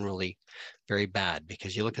are generally very bad,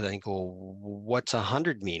 because you look at that and go, what's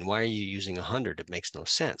 100 mean? Why are you using 100? It makes no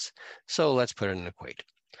sense. So let's put in an equate.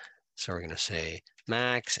 So we're going to say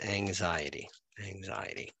max anxiety,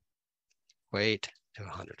 equate to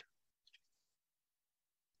 100.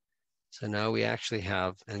 So now we actually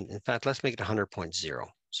have, and in fact, let's make it 100.0.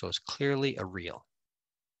 So it's clearly a real.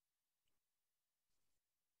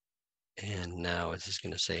 And now it's just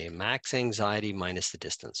going to say max anxiety minus the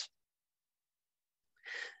distance.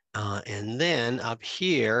 And then up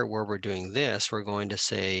here where we're doing this, we're going to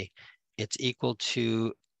say it's equal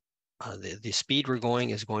to, the speed we're going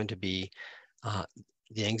is going to be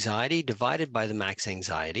the anxiety divided by the max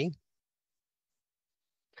anxiety.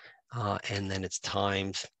 And then it's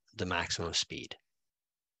times the maximum speed.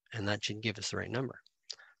 And that should give us the right number.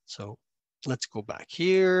 So let's go back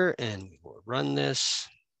here and we'll run this.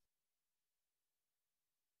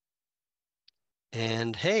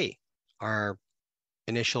 And hey, our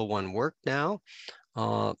initial one worked now,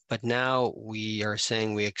 but now we are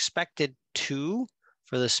saying we expected 2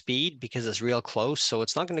 for the speed because it's real close. So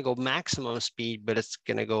it's not going to go maximum speed, but it's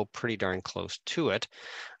going to go pretty darn close to it.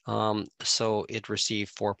 So it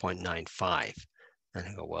received 4.95. And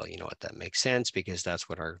I go, well, you know what, that makes sense, because that's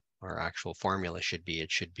what our actual formula should be.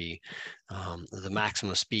 It should be the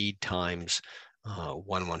maximum speed times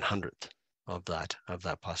 1/100th of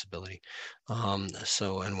that possibility.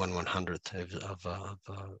 So, and 1/100th of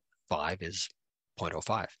 5 is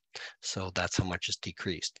 0.05. So that's how much it's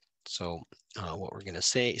decreased. So what we're going to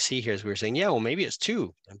see here is we're saying, yeah, well, maybe it's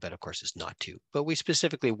 2, but of course it's not 2. But we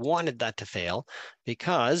specifically wanted that to fail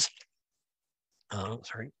because,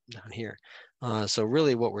 sorry, down here. So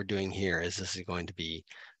really what we're doing here is this is going to be,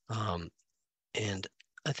 and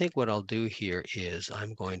I think what I'll do here is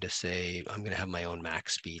I'm going to say, I'm going to have my own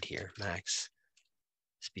max speed here, max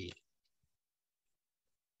speed.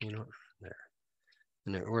 You know, there.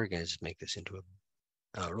 And then we're going to just make this into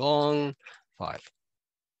a long 5.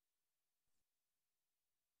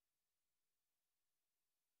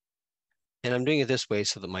 And I'm doing it this way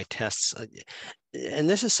so that my tests, and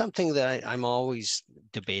this is something that I'm always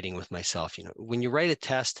debating with myself. You know, when you write a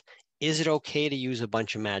test, is it okay to use a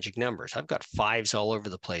bunch of magic numbers? I've got 5s all over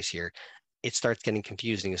the place here. It starts getting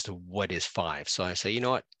confusing as to what is 5. So I say, you know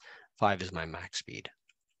what? 5 is my max speed.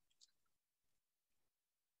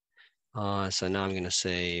 So now I'm going to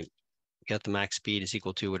say, get the max speed is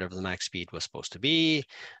equal to whatever the max speed was supposed to be.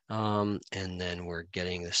 And then we're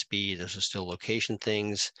getting the speed. This is still location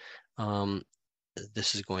things.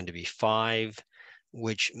 This is going to be 5,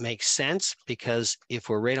 which makes sense because if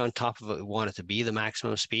we're right on top of it, we want it to be the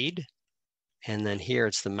maximum speed. And then here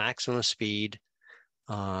it's the maximum speed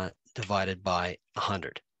divided by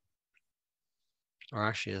 100. Or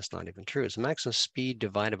actually, that's not even true. It's the maximum speed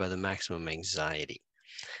divided by the maximum anxiety.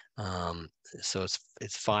 So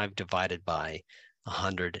it's 5 divided by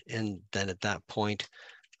 100. And then at that point,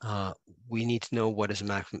 we need to know what is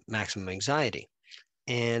maximum anxiety.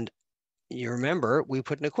 And you remember, we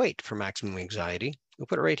put an equate for maximum anxiety. We'll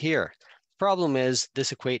put it right here. The problem is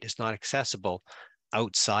this equate is not accessible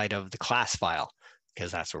outside of the class file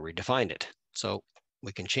because that's where we defined it. So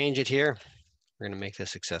we can change it here. We're going to make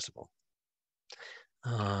this accessible.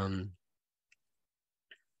 And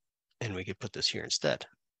we could put this here instead.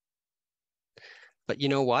 But you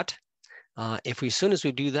know what? If we, as soon as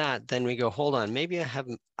we do that, then we go, hold on, maybe I have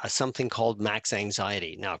something called max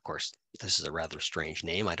anxiety. Now, of course, this is a rather strange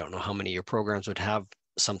name. I don't know how many of your programs would have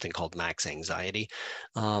something called max anxiety.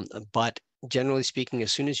 But generally speaking,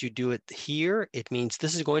 as soon as you do it here, it means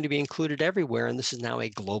this is going to be included everywhere. And this is now a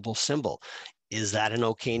global symbol. Is that an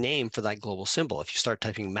okay name for that global symbol? If you start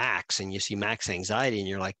typing max and you see max anxiety and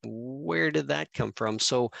you're like, where did that come from?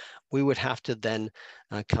 So we would have to then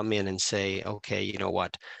come in and say, okay, you know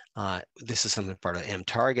what? This is something part of M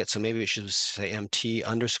target. So maybe we should say MT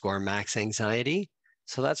underscore max anxiety.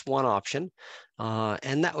 So that's one option.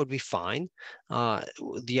 And that would be fine.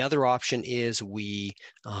 The other option is we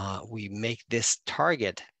make this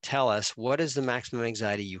target tell us what is the maximum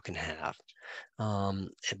anxiety you can have.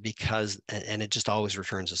 Because, and it just always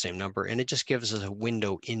returns the same number, and it just gives us a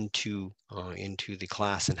window into the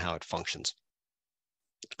class and how it functions.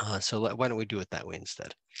 So why don't we do it that way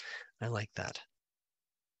instead? I like that.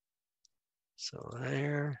 So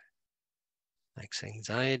there, max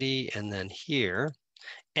anxiety, and then here,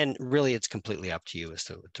 and really it's completely up to you as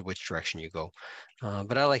to which direction you go.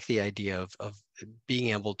 But I like the idea of being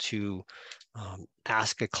able to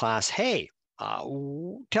ask a class, hey,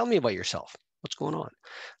 tell me about yourself. What's going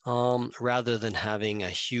on? Rather than having a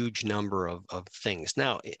huge number of things.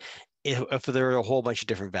 Now, if there are a whole bunch of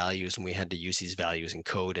different values and we had to use these values in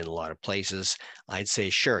code in a lot of places, I'd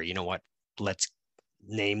say, sure, you know what, let's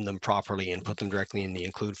name them properly and put them directly in the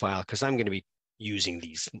include file because I'm going to be using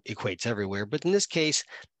these equates everywhere. But in this case,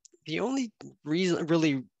 the only reason,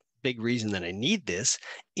 really big reason that I need this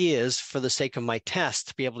is for the sake of my test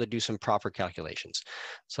to be able to do some proper calculations.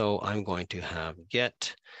 So I'm going to have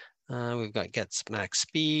get, we've got get max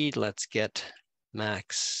speed, let's get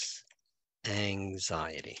max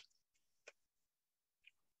anxiety.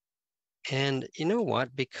 And you know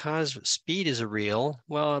what, because speed is a real,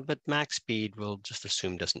 well, but max speed we'll just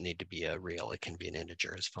assume doesn't need to be a real, it can be an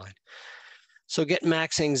integer, is fine. So get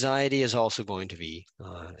max anxiety is also going to be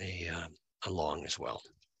a long as well.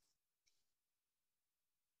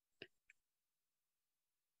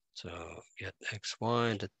 So get x,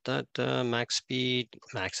 y, max speed,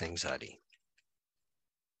 max anxiety.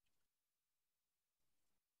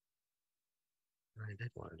 I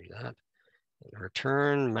did want to do that.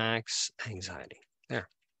 Return max anxiety. There.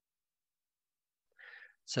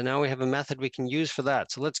 So now we have a method we can use for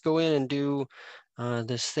that. So let's go in and do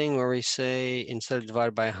this thing where we say, instead of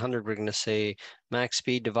divided by 100, we're going to say max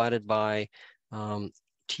speed divided by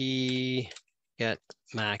t get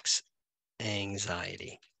max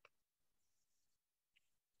anxiety.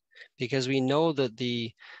 Because we know that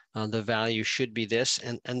the value should be this.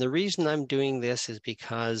 And the reason I'm doing this is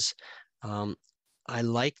because I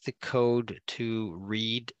like the code to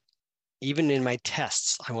read, even in my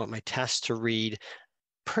tests, I want my tests to read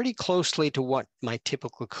pretty closely to what my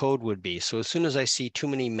typical code would be. So as soon as I see too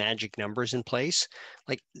many magic numbers in place,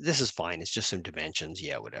 like this is fine, it's just some dimensions,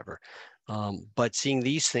 yeah, whatever. But seeing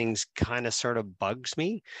these things kind of sort of bugs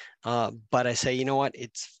me. But I say, you know what,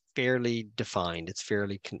 it's fairly defined, it's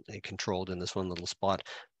fairly controlled in this one little spot.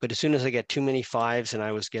 But as soon as I get too many fives and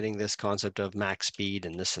I was getting this concept of max speed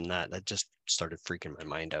and this and that just started freaking my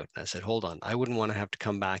mind out. And I said, hold on, I wouldn't want to have to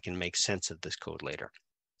come back and make sense of this code later.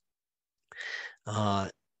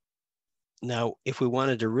 Now, if we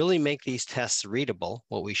wanted to really make these tests readable,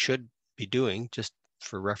 what we should be doing, just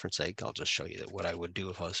for reference sake, I'll just show you that what I would do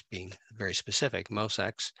if I was being very specific. Mouse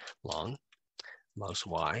X long, mouse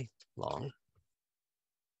Y long.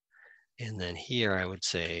 And then here I would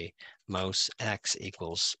say mouse X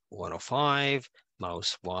equals 105,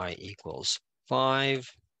 mouse Y equals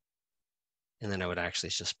 5. And then I would actually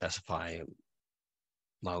just specify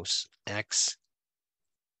mouse X,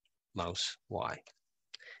 mouse Y.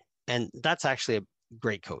 And that's actually a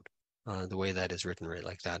great code, the way that is written right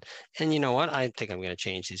like that. And you know what? I think I'm going to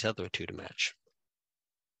change these other two to match.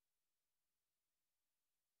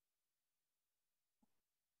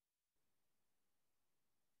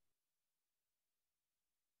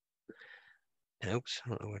 Oops,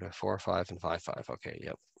 what a 4, 5, and 5, 5. Okay,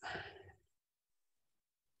 yep.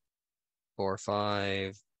 4,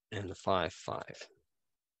 5, and 5, 5.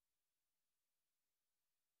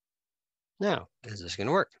 Now, is this going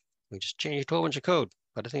to work? We just changed a whole bunch of code,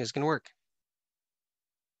 but I think it's going to work.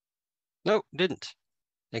 No, didn't.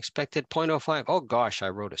 Expected 0.05. Oh gosh, I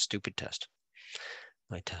wrote a stupid test.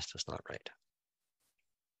 My test is not right.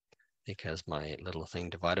 Because my little thing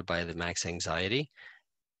divided by the max anxiety,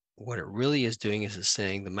 what it really is doing is it's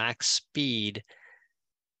saying the max speed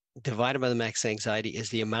divided by the max anxiety is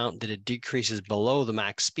the amount that it decreases below the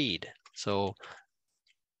max speed. So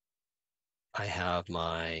I have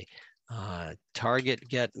my target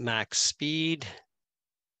get max speed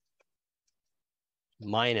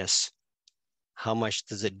minus how much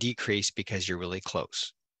does it decrease because you're really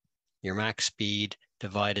close. Your max speed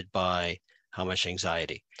divided by how much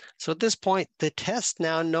anxiety. So at this point, the test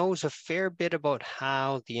now knows a fair bit about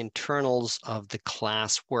how the internals of the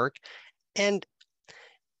class work. And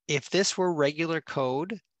if this were regular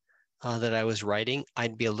code that I was writing,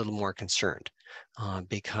 I'd be a little more concerned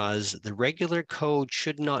because the regular code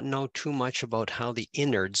should not know too much about how the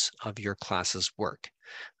innards of your classes work.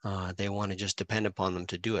 They want to just depend upon them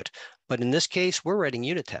to do it. But in this case, we're writing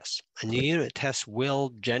unit tests. And the unit tests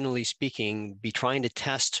will, generally speaking, be trying to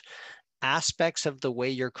test aspects of the way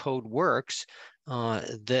your code works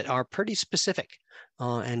that are pretty specific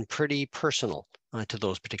and pretty personal to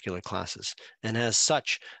those particular classes. And as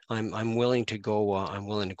such, I'm willing to go a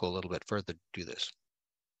little bit further to do this.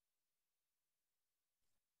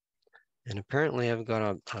 And apparently I've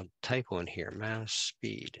got a typo in here, mass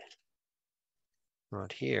speed.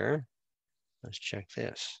 Not here. Let's check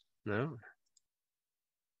this. No.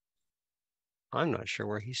 I'm not sure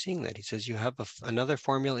where he's seeing that. He says you have another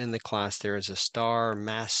formula in the class. There is a star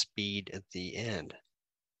mass speed at the end.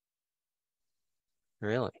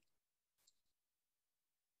 Really?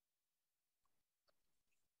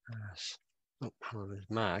 Mass. Oh, there's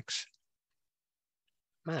max.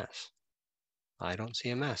 Mass. I don't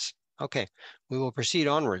see a mess. Okay, we will proceed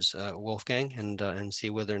onwards, Wolfgang, and see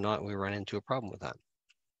whether or not we run into a problem with that.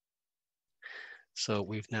 So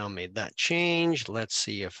we've now made that change. Let's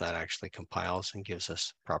see if that actually compiles and gives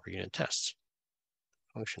us proper unit tests.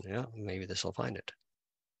 Function, yeah, maybe this will find it.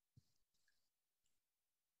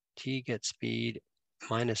 T get speed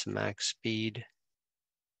minus max speed.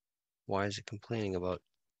 Why is it complaining about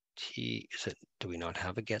T? Do we not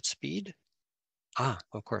have a get speed? Ah,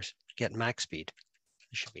 of course, get max speed.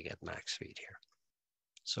 It should be get max speed here.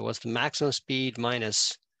 So what's the maximum speed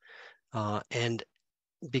minus, and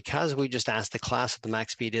because we just asked the class what the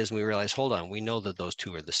max speed is, and we realized, hold on, we know that those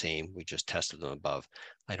two are the same. We just tested them above.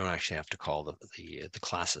 I don't actually have to call the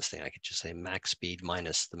classes thing. I could just say max speed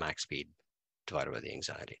minus the max speed divided by the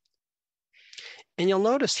anxiety. And you'll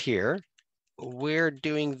notice here, we're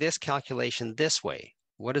doing this calculation this way.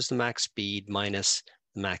 What is the max speed minus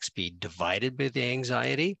the max speed divided by the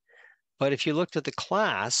anxiety? But if you looked at the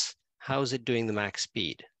class, how is it doing the max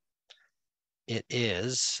speed? It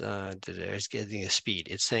is getting a speed.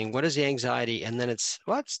 It's saying, what is the anxiety? And then it's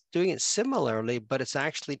doing it similarly, but it's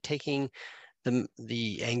actually taking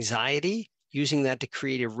the anxiety, using that to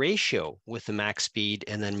create a ratio with the max speed,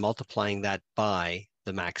 and then multiplying that by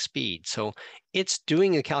the max speed. So it's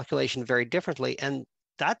doing the calculation very differently. And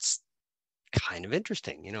that's kind of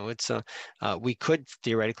interesting. You know, it's we could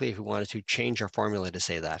theoretically, if we wanted to, change our formula to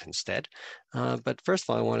say that instead. But first of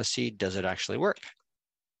all, I want to see, does it actually work?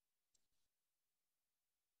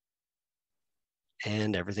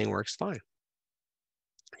 and everything works fine.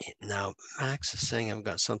 Now, Max is saying I've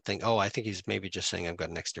got something. Oh, I think he's maybe just saying I've got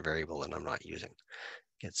an extra variable that I'm not using.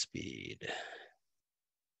 Get speed.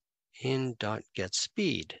 In dot get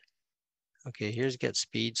speed. Okay, here's get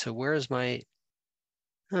speed. So where is my,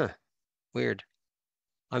 weird.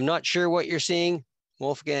 I'm not sure what you're seeing,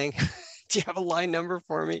 Wolfgang. Do you have a line number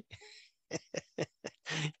for me?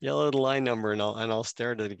 Yell out a line number and I'll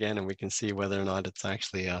stare at it again and we can see whether or not it's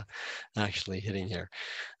actually hitting here.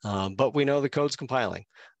 But we know the code's compiling.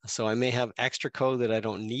 So I may have extra code that I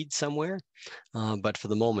don't need somewhere, but for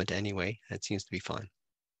the moment anyway, it seems to be fine.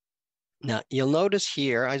 Now you'll notice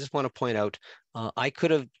here, I just want to point out, I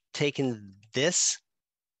could have taken this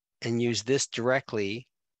and used this directly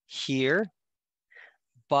here,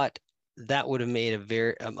 but that would have made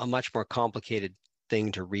a much more complicated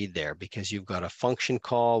thing to read there because you've got a function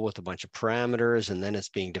call with a bunch of parameters and then it's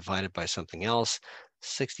being divided by something else.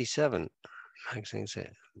 67,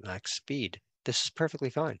 max speed. This is perfectly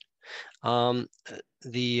fine.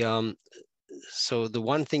 So the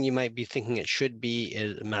one thing you might be thinking it should be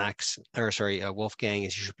is Wolfgang,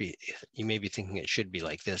 is you may be thinking it should be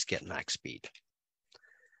like this, get max speed.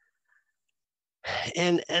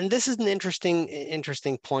 And this is an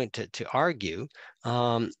interesting point to argue.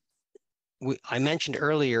 I mentioned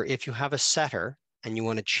earlier, if you have a setter and you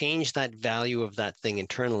want to change that value of that thing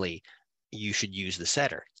internally, you should use the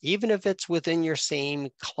setter. Even if it's within your same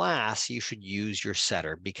class, you should use your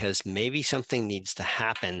setter because maybe something needs to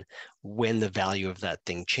happen when the value of that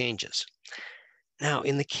thing changes. Now,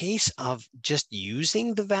 in the case of just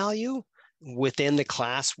using the value within the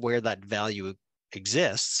class where that value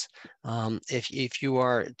exists, if you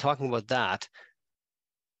are talking about that,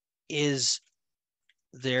 is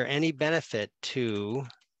there any benefit to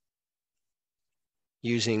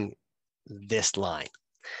using this line?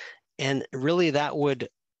 And really that would,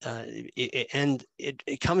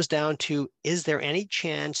 it comes down to, is there any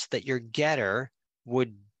chance that your getter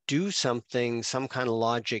would do something, some kind of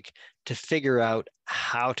logic to figure out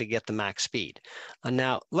how to get the max speed?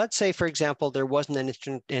 Now, let's say, for example, there wasn't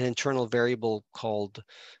an internal variable called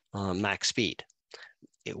max speed.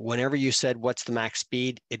 Whenever you said what's the max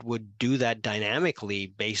speed, it would do that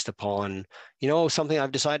dynamically based upon, something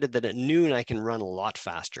I've decided that at noon I can run a lot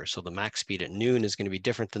faster. So the max speed at noon is going to be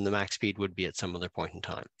different than the max speed would be at some other point in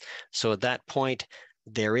time. So at that point,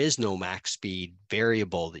 there is no max speed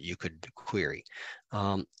variable that you could query.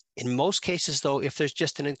 In most cases, though, if there's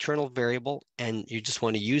just an internal variable and you just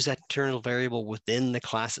want to use that internal variable within the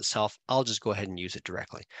class itself, I'll just go ahead and use it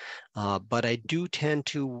directly. But I do tend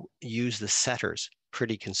to use the setters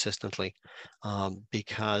pretty consistently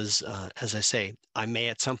because, as I say, I may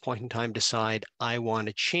at some point in time decide I want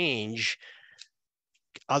to change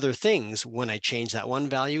other things. When I change that one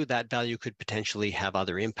value, that value could potentially have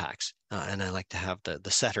other impacts. And I like to have the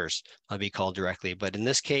setters be called directly. But in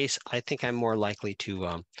this case, I think I'm more likely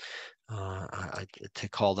to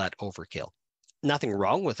call that overkill. Nothing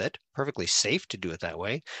wrong with it, perfectly safe to do it that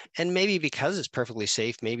way. And maybe because it's perfectly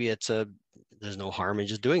safe, maybe there's no harm in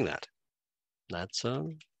just doing that. That's a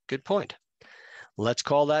good point. Let's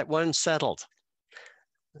call that one settled.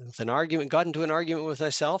 It's got into an argument with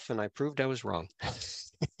myself and I proved I was wrong.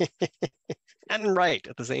 And right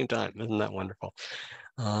at the same time. Isn't that wonderful?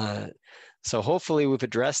 So hopefully we've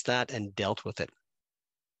addressed that and dealt with it.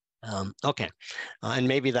 Okay, and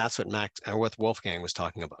maybe that's what what Wolfgang was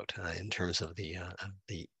talking about in terms of the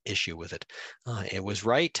issue with it. It was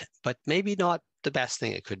right, but maybe not the best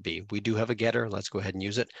thing it could be. We do have a getter. Let's go ahead and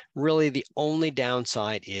use it. Really, the only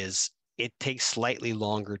downside is it takes slightly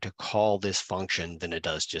longer to call this function than it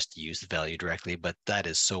does just to use the value directly, but that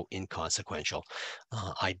is so inconsequential.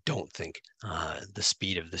 I don't think the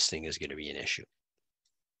speed of this thing is going to be an issue.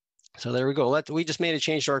 So there we go. We just made a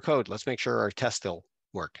change to our code. Let's make sure our test still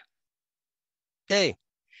worked. Yay.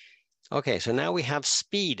 Okay, so now we have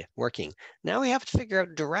speed working. Now we have to figure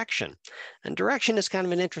out direction. And direction is kind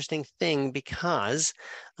of an interesting thing because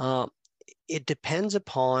it depends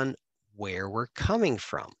upon where we're coming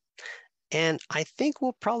from. And I think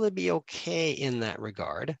we'll probably be okay in that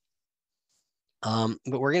regard. But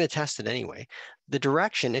we're going to test it anyway. The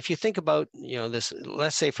direction, if you think about, this,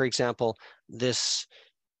 let's say, for example, this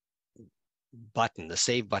button, the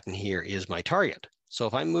save button here is my target. So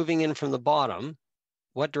if I'm moving in from the bottom,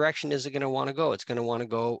 what direction is it going to want to go? It's going to want to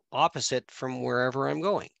go opposite from wherever I'm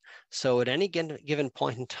going. So at any given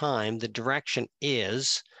point in time, the direction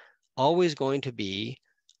is always going to be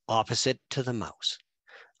opposite to the mouse.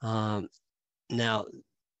 Now,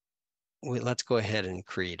 let's go ahead and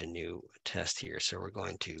create a new test here. So we're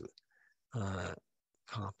going to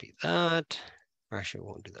copy that. Or actually, we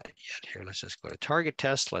won't do that yet. Here, let's just go to target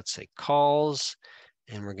test. Let's say calls,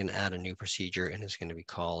 and we're going to add a new procedure, and it's going to be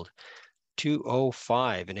called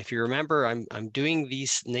 205. And if you remember, I'm doing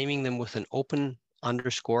these, naming them with an open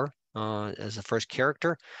underscore as the first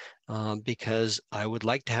character because I would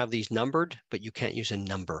like to have these numbered, but you can't use a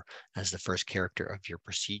number as the first character of your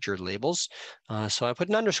procedure labels. So I put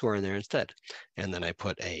an underscore in there instead. And then I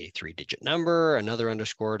put a 3-digit number, another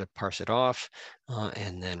underscore to parse it off,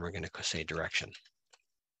 and then we're going to say direction.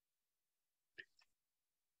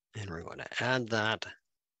 And we're going to add that.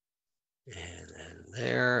 And then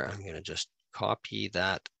there, I'm going to just copy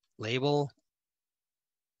that label.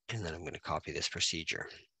 And then I'm going to copy this procedure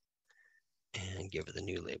and give it the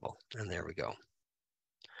new label. And there we go.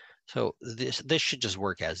 So this should just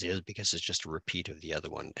work as is because it's just a repeat of the other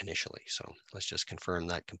one initially. So let's just confirm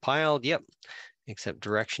that compiled. Yep, except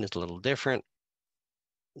direction is a little different.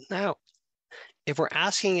 Now, if we're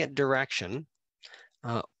asking it direction,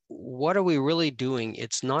 what are we really doing?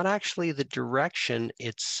 It's not actually the direction.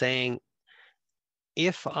 It's saying,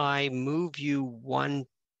 if I move you one,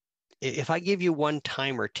 if I give you one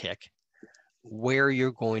timer tick, where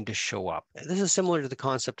you're going to show up. This is similar to the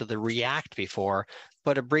concept of the react before,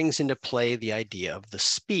 but it brings into play the idea of the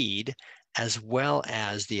speed as well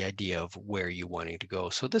as the idea of where you wanting to go.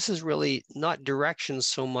 So this is really not directions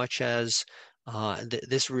so much as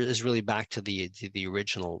this is really back to the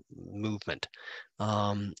original movement.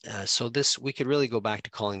 So this, we could really go back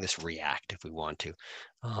to calling this react if we want to,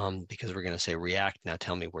 because we're going to say react, now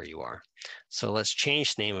tell me where you are. So let's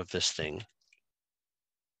change the name of this thing.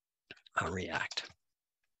 React.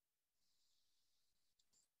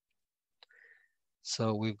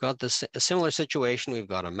 So we've got this a similar situation. We've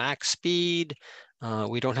got a max speed.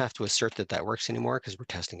 We don't have to assert that that works anymore because we're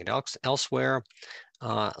testing it elsewhere.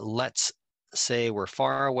 Let's say we're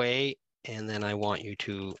far away, and then I want you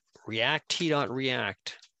to react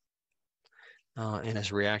t.react. And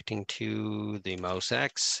it's reacting to the mouse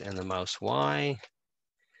X and the mouse Y.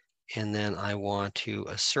 And then I want to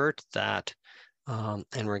assert that.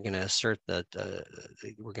 And we're going to assert that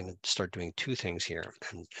we're going to start doing two things here.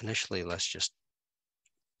 And initially, let's just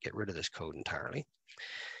get rid of this code entirely.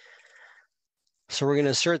 So we're going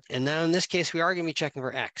to assert, and now in this case, we are going to be checking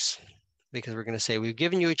for X because we're going to say, we've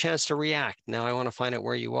given you a chance to react. Now I want to find out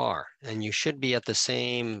where you are. And you should be at the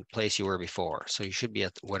same place you were before. So you should be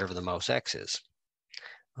at whatever the mouse X is.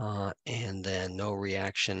 And then no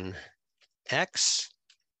reaction X.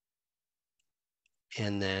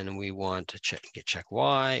 And then we want to check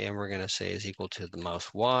Y, and we're going to say is equal to the mouse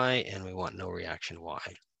Y, and we want no reaction Y.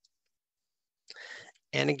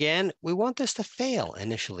 And again, we want this to fail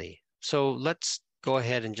initially. So let's go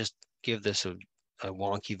ahead and just give this a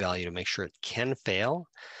wonky value to make sure it can fail.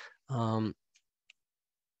 And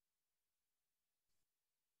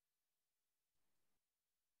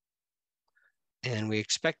we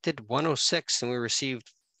expected 106 and we received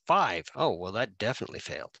 5. Oh, well, that definitely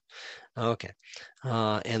failed. Okay.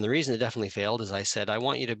 And the reason it definitely failed is I said, I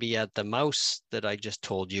want you to be at the mouse that I just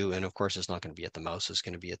told you. And of course, it's not going to be at the mouse. It's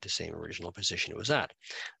going to be at the same original position it was at.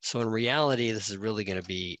 So in reality, this is really going to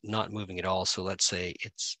be not moving at all. So let's say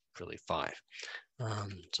it's really 5.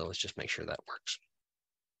 So let's just make sure that works.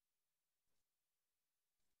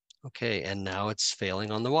 Okay, and now it's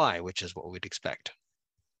failing on the Y, which is what we'd expect.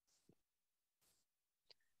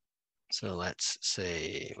 So let's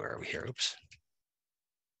say, where are we here? Oops.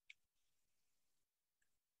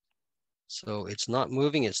 So it's not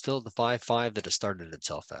moving. It's still the 5-5 that it started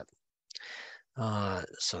itself at.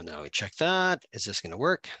 So now we check that. Is this going to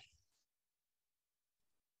work?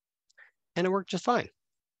 And it worked just fine.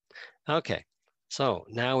 Okay, so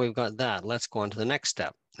now we've got that. Let's go on to the next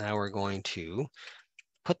step. Now we're going to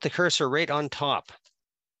put the cursor right on top.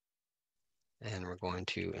 And we're going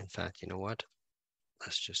to, in fact, you know what?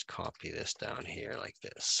 Let's just copy this down here like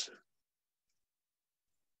this.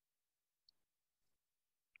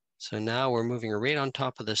 So now we're moving right on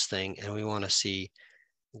top of this thing, and we want to see,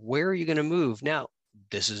 where are you going to move? Now,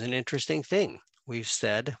 this is an interesting thing. We've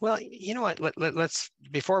said, well, you know what? Let's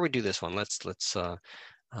before we do this one, we're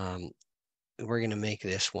going to make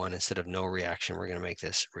this one, instead of no reaction, we're going to make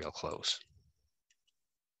this real close.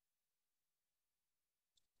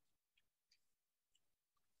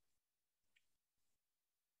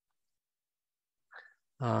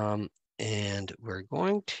 And we're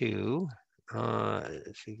going to,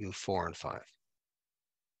 if we do 4 and 5.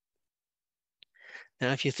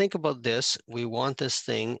 Now, if you think about this, we want this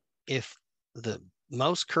thing, if the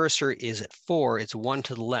mouse cursor is at 4, it's 1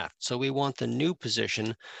 to the left. So we want the new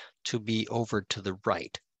position to be over to the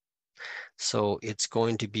right. So it's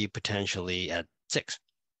going to be potentially at 6.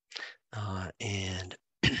 And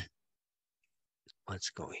let's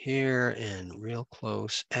go here and real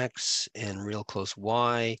close X and real close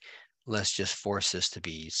Y. Let's just force this to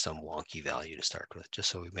be some wonky value to start with, just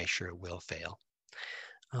so we make sure it will fail.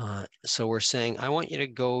 So we're saying, I want you to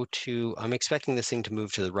go to, I'm expecting this thing to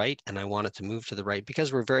move to the right, and I want it to move to the right.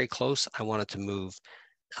 Because we're very close, I want it to move,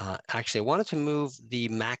 actually, I want it to move the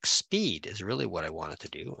max speed is really what I want it to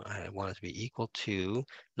do. I want it to be equal to,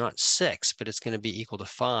 not 6, but it's going to be equal to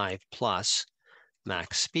 5 plus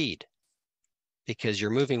max speed, because you're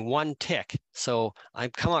moving 1 tick. So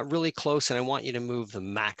I've come out really close and I want you to move the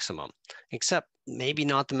maximum, except maybe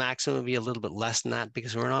not the maximum, it'll be a little bit less than that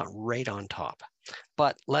because we're not right on top.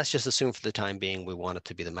 But let's just assume for the time being, we want it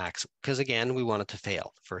to be the max, because again, we want it to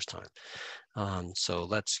fail the first time. So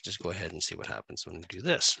let's just go ahead and see what happens when we do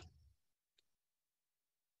this.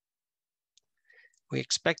 We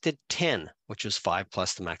expected 10, which was 5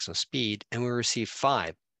 plus the maximum speed, and we received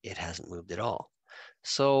 5. It hasn't moved at all.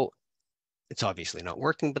 So it's obviously not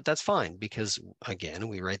working, but that's fine because, again,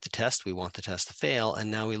 we write the test, we want the test to fail,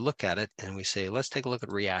 and now we look at it and we say, let's take a look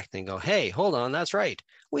at React and go, hey, hold on, that's right.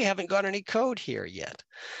 We haven't got any code here yet.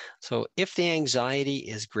 So if the anxiety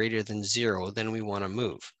is greater than 0, then we want to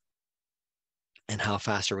move. And how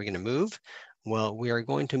fast are we going to move? Well, we are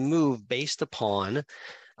going to move based upon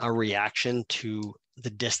a reaction to the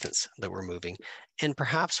distance that we're moving. And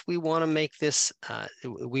perhaps we want to make this,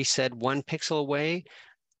 we said 1 pixel away.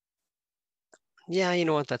 Yeah, you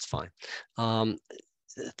know what? That's fine.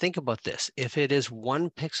 Think about this. If it is 1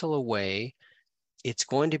 pixel away, it's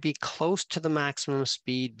going to be close to the maximum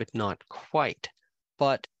speed, but not quite.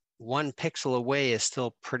 But 1 pixel away is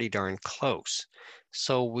still pretty darn close.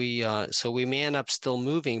 So we may end up still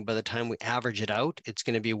moving. By the time we average it out, it's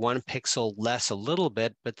going to be 1 pixel less a little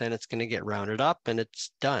bit, but then it's going to get rounded up and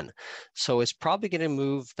it's done. So it's probably going to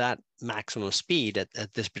move that maximum speed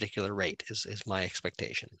at this particular rate is my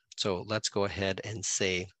expectation. So let's go ahead and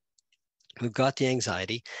say we've got the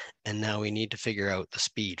anxiety, and now we need to figure out the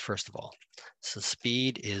speed first of all. So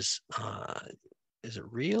speed is it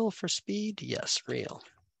real for speed? Yes, real.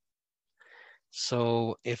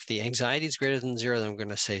 So if the anxiety is greater than 0, then I'm going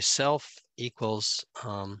to say self equals,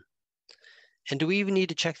 and do we even need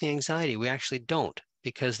to check the anxiety? We actually don't,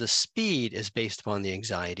 because the speed is based upon the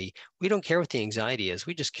anxiety. We don't care what the anxiety is.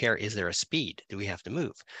 We just care, is there a speed? Do we have to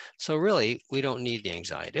move? So really, we don't need the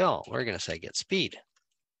anxiety at all. We're going to say get speed.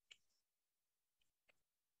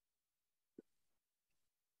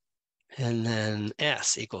 And then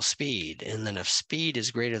S equals speed. And then if speed is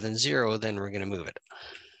greater than 0, then we're going to move it.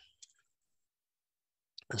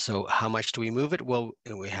 So how much do we move it? Well,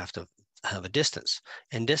 we have to have a distance.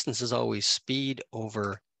 And distance is always speed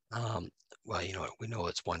over, well, you know what, we know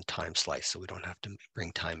it's 1 time slice, so we don't have to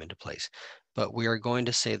bring time into place. But we are going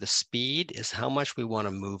to say the speed is how much we want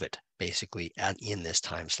to move it, basically, in this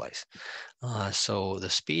time slice. So the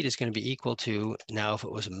speed is going to be equal to, now if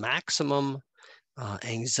it was maximum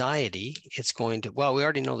anxiety, it's going to, well, we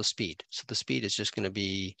already know the speed. So the speed is just going to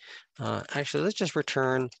be, actually, let's just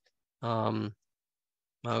return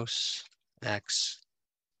mouse x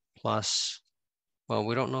plus, well,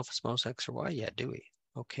 we don't know if it's mouse x or y yet, do we?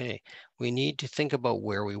 Okay, we need to think about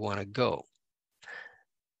where we want to go.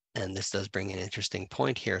 And this does bring an interesting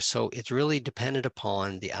point here. So it's really dependent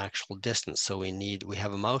upon the actual distance. So we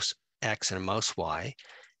have a mouse x and a mouse y,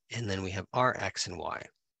 and then we have our x and y.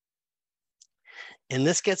 And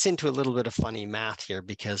this gets into a little bit of funny math here,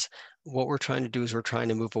 because what we're trying to do is we're trying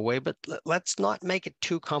to move away, but let's not make it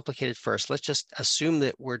too complicated first. Let's just assume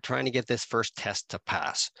that we're trying to get this first test to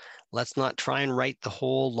pass. Let's not try and write the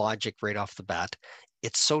whole logic right off the bat.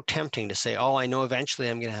 It's so tempting to say, oh, I know eventually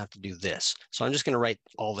I'm going to have to do this. So I'm just going to write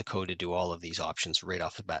all the code to do all of these options right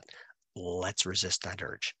off the bat. Let's resist that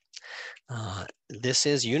urge. This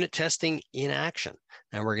is unit testing in action,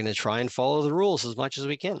 and we're going to try and follow the rules as much as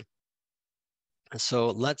we can. So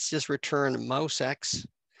let's just return mouse x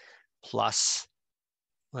plus,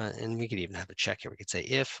 and we could even have a check here. We could say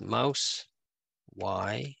if mouse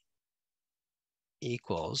y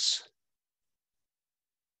equals,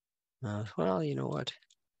 well, you know what?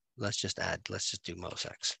 Let's just do mouse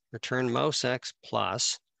x. Return mouse x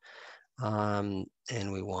plus, and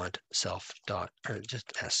we want self dot, or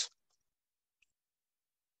just s.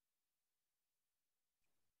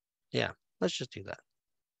 Yeah, let's just do that.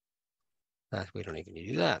 We don't even need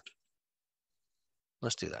to do that.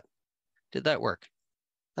 Let's do that. Did that work?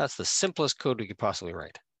 That's the simplest code we could possibly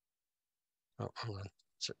write. Oh, hold on.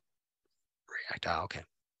 So, React, okay.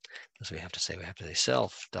 So we have to say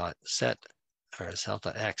self dot set, or self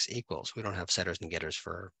dot x equals. We don't have setters and getters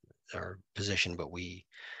for our position, but we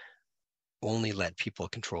only let people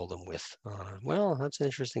control them with, well, that's an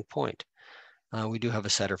interesting point. we do have a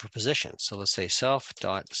setter for position. So let's say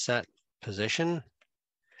self.set position.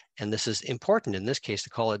 And this is important in this case to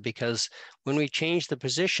call it, because when we change the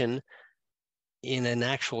position in an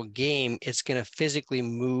actual game, it's going to physically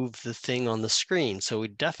move the thing on the screen. So we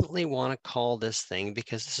definitely want to call this thing,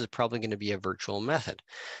 because this is probably going to be a virtual method.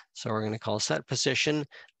 So we're going to call set position.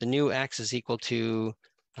 The new x is equal to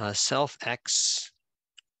self x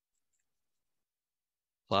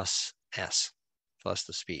plus s plus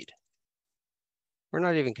the speed. We're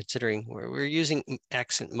not even considering, we're using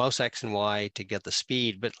mouse X and Y to get the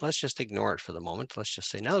speed, but let's just ignore it for the moment. Let's just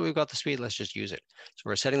say, now that we've got the speed, let's just use it. So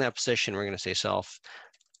we're setting that position. We're going to say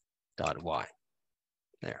self.y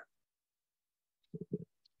there.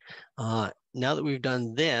 Now that we've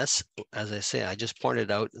done this, as I say, I just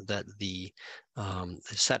pointed out that the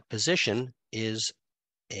set position is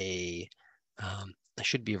it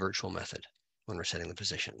should be a virtual method when we're setting the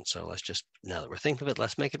position. So let's just, now that we're thinking of it,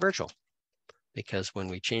 let's make it virtual. Because when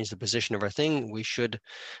we change the position of our thing, we should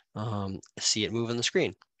see it move on the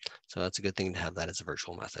screen. So that's a good thing to have that as a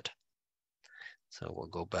virtual method. So we'll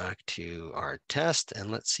go back to our test and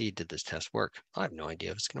let's see, did this test work? I have no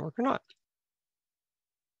idea if it's going to work or not.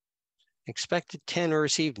 Expected 10 or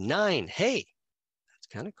received 9. Hey, that's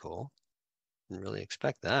kind of cool. Didn't really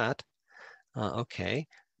expect that. Okay.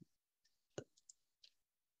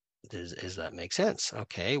 Does that make sense?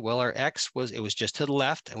 Okay, well, our X was, it was just to the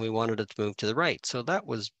left and we wanted it to move to the right. So that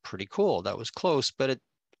was pretty cool. That was close, but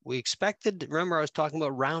we expected, remember I was talking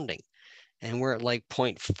about rounding, and we're at like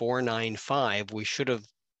 0.495. We should have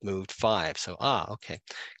moved 5. So, okay.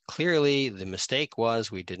 Clearly the mistake was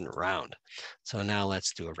we didn't round. So now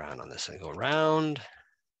let's do a round on this. I go round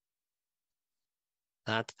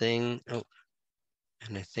that thing. Oh,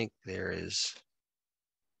 and I think there is,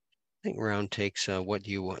 I think round takes what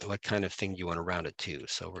kind of thing do you want to round it to?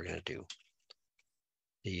 So we're going to do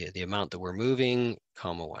the amount that we're moving,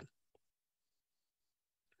 comma 1.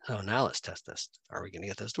 So now let's test this. Are we going to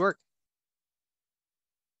get this to work?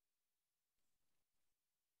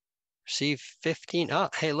 Receive 15. Oh,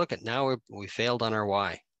 hey, look at, now we failed on our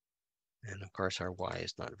Y. And of course our Y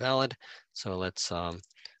is not valid. So let's,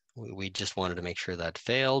 we just wanted to make sure that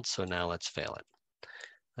failed. So now let's fail it.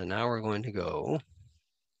 And now we're going to go,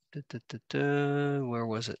 where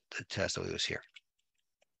was it? The test, it was here.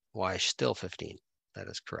 Y is still 15. That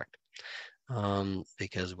is correct.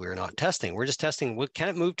 Because we're not testing. We're just testing, can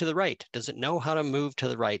it move to the right? Does it know how to move to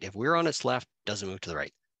the right? If we're on its left, does it move to the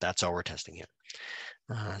right? That's all we're testing here.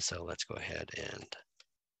 So let's go ahead and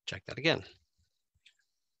check that again.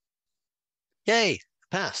 Yay,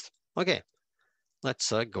 passed. Okay,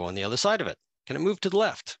 let's go on the other side of it. Can it move to the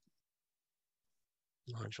left?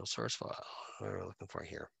 Module source file, what are we looking for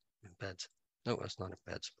here? Embeds. No, that's not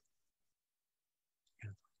embeds.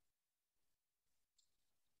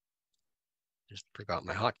 Just forgot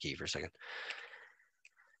my hotkey for a second.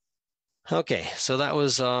 Okay, so that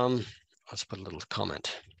was, let's put a little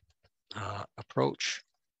comment. Approach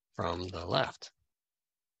from the left.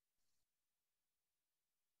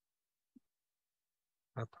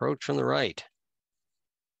 Approach from the right.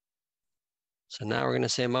 So now we're going to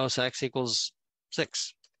say mouse X equals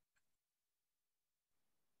 6.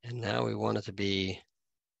 And now we want it to be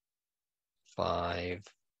 5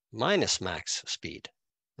 minus max speed.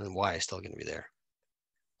 And Y is still going to be there.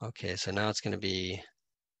 Okay, so now it's going to be,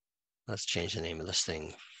 let's change the name of this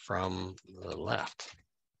thing, from the left.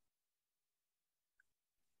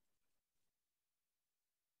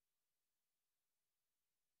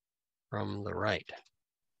 From the right.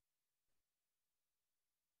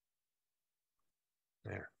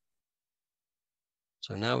 There.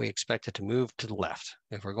 So now we expect it to move to the left.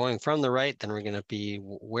 If we're going from the right, then we're going to be,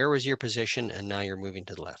 where was your position? And now you're moving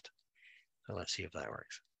to the left. So let's see if that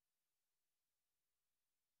works.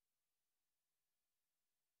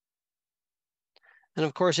 And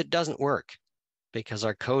of course, it doesn't work because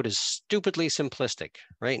our code is stupidly simplistic.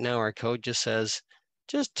 Right now, our code just says,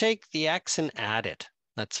 just take the X and add it.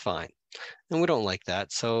 That's fine. And we don't like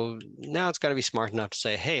that. So now it's got to be smart enough to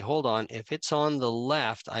say, hey, hold on. If it's on the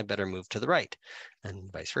left, I better move to the right,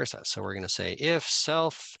 and vice versa. So we're going to say if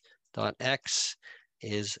self.x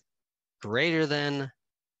is greater than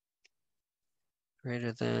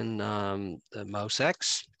the mouse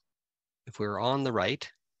X, if we're on the right,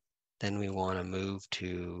 then we want to move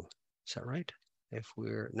to, is that right? If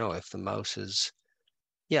the mouse is,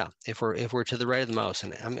 yeah, if we're to the right of the mouse,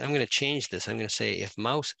 and I'm going to change this. I'm going to say if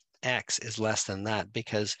mouse X is less than that,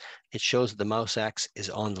 because it shows that the mouse X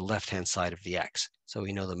is on the left-hand side of the X. So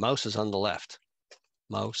we know the mouse is on the left.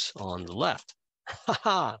 Mouse on the left.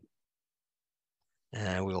 Haha.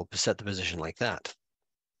 And we'll set the position like that.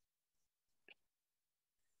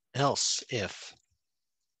 else if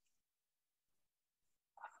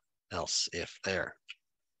there.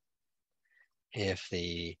 If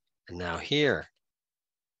the, and now here,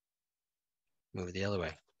 move it the other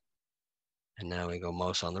way. And now we go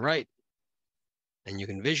mouse on the right. And you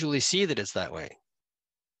can visually see that it's that way.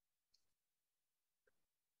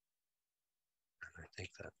 I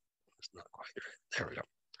think that is not quite right. There we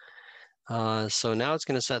go. So now it's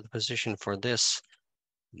going to set the position for this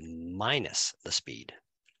minus the speed.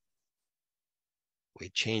 We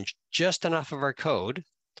changed just enough of our code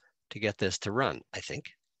to get this to run, I think.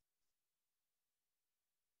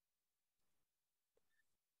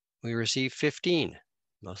 We received 15,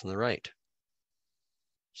 mouse on the right.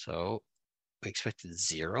 So we expected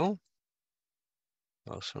 0,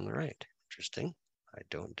 mouse on the right. Interesting. I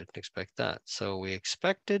didn't expect that. So we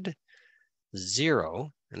expected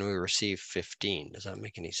 0 and we received 15. Does that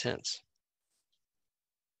make any sense?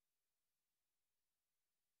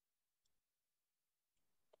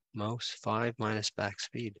 Mouse 5 minus back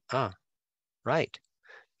speed. Ah, right,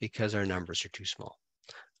 because our numbers are too small.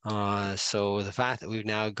 So the fact that we've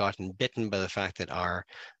now gotten bitten by the fact that our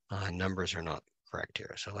numbers are not correct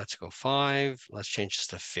here. So let's go 5. Let's change this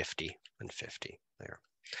to 50 and 50 there.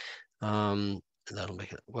 That'll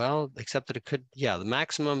make it, well, except that it could, yeah, the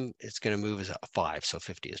maximum it's going to move is 5. So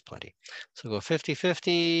 50 is plenty. So go 50,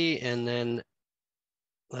 50, and then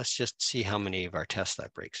let's just see how many of our tests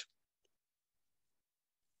that breaks.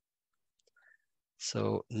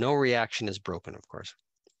 So no reaction is broken, of course.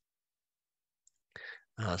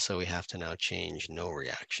 So we have to now change no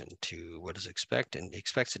reaction to what is expected, and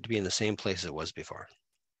expects it to be in the same place it was before.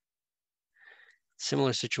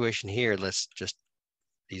 Similar situation here. Let's just,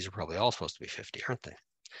 these are probably all supposed to be 50, aren't they?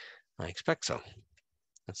 I expect so.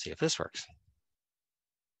 Let's see if this works.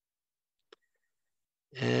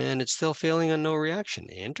 And it's still failing on no reaction.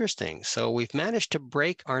 Interesting. So we've managed to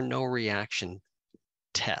break our no reaction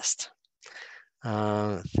test.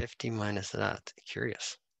 50 minus that,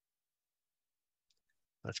 curious.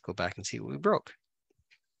 Let's go back and see what we broke.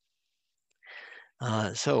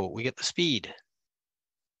 So we get the speed.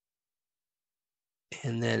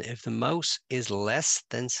 And then if the mouse is less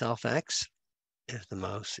than self X, if the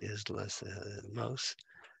mouse is less than mouse,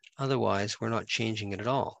 otherwise we're not changing it at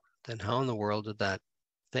all, then how in the world did that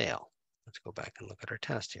fail? Let's go back and look at our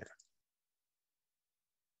test here.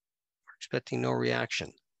 We're expecting no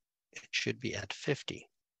reaction. It should be at 50.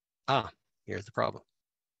 Ah, here's the problem.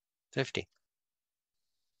 50.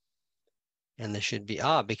 And this should be,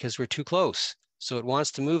 because we're too close. So it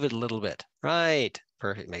wants to move it a little bit. Right,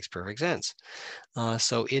 perfect, makes perfect sense.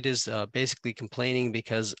 So it is basically complaining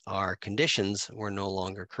because our conditions were no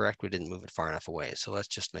longer correct. We didn't move it far enough away. So let's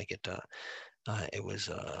just make it, it was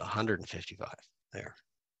 155 there,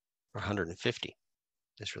 or 150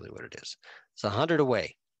 is really what it is. It's 100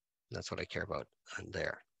 away. That's what I care about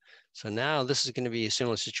there. So now this is going to be a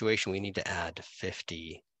similar situation. We need to add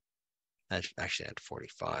 50. Actually add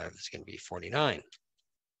 45. It's going to be 49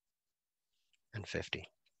 and 50.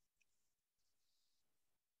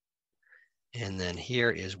 And then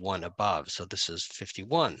here is one above. So this is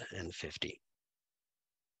 51 and 50.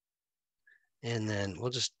 And then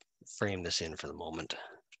we'll just frame this in for the moment.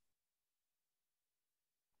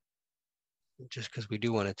 Just because we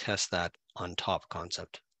do want to test that on top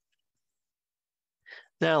concept.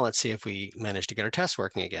 Now let's see if we manage to get our test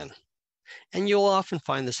working again. And you'll often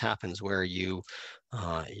find this happens where you've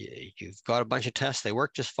got a bunch of tests, they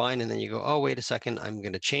work just fine, and then you go, oh, wait a second, I'm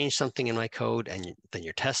going to change something in my code, and then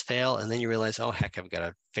your tests fail, and then you realize, oh, heck, I've got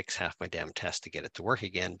to fix half my damn test to get it to work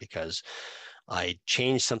again because I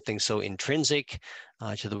changed something so intrinsic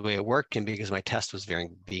to the way it worked, and because my test was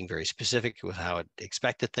being very specific with how it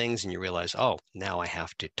expected things, and you realize, oh, now I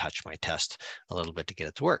have to touch my test a little bit to get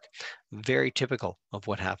it to work. Very typical of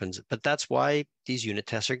what happens, but that's why these unit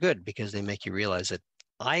tests are good, because they make you realize that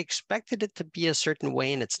I expected it to be a certain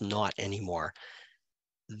way and it's not anymore.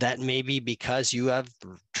 That may be because you have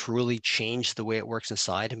truly changed the way it works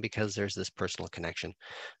inside, and because there's this personal connection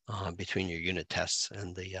between your unit tests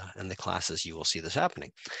and the classes, you will see this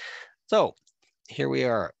happening. So here we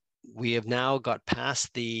are. We have now got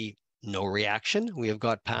past the no reaction. We have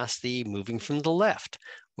got past the moving from the left.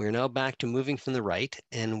 We're now back to moving from the right,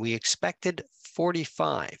 and we expected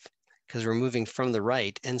 45 because we're moving from the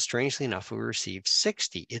right, and strangely enough, we received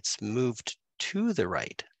 60. It's moved to the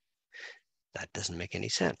right. That doesn't make any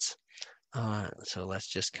sense. So let's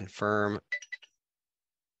just confirm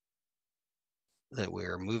that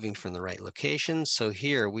we're moving from the right location. So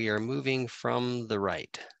here we are moving from the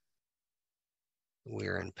right.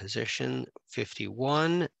 We're in position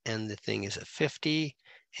 51 and the thing is at 50,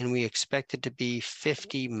 and we expect it to be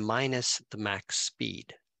 50 minus the max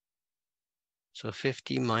speed. So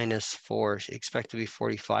 50 minus 4 expect to be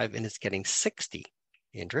 45, and it's getting 60.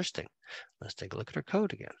 Interesting. Let's take a look at our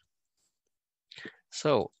code again.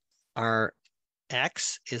 So our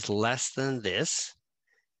x is less than this,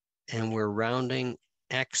 and we're rounding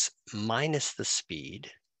x minus the speed,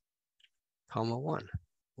 comma 1.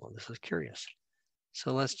 Well, this is curious.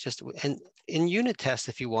 So let's just, and in unit tests,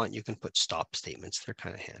 if you want, you can put stop statements. They're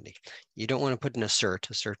kind of handy. You don't want to put an assert.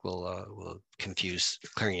 Assert will confuse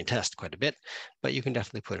Clarion test quite a bit, but you can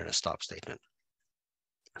definitely put in a stop statement.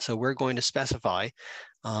 So we're going to specify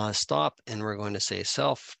stop, and we're going to say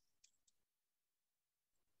self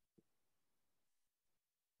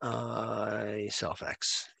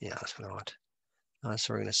x. Yeah, that's what I want.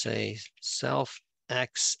 So we're going to say self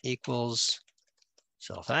x equals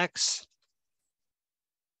self x.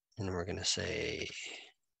 And we're going to say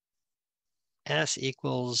s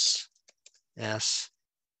equals s.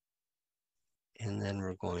 And then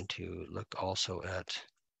we're going to look also at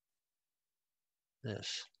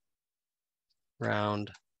this.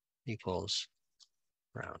 Round equals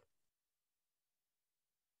round.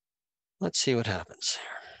 Let's see what happens.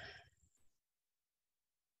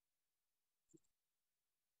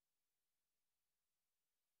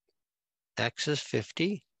 X is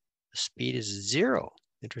 50, the speed is 0.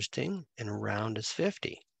 Interesting, and round is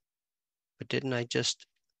 50. But didn't I just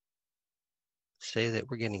say that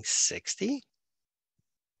we're getting 60?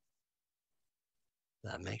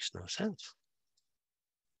 That makes no sense.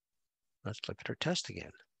 Let's look at our test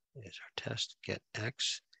again. Is our test get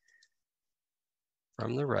x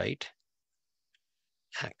from the right,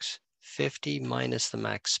 x. 50 minus the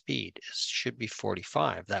max speed should be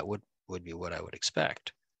 45. That would be what I would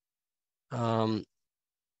expect.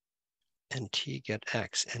 And t get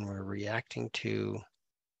x, and we're reacting to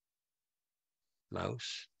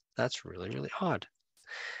mouse. That's really, really odd.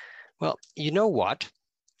 Well, you know what?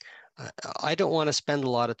 I don't want to spend a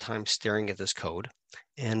lot of time staring at this code.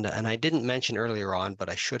 And I didn't mention earlier on, but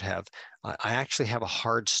I should have. I actually have a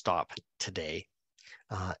hard stop today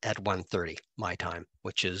at 1:30 my time,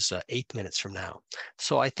 which is 8 minutes from now.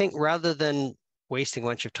 So I think rather than wasting a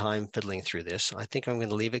bunch of time fiddling through this, I think I'm going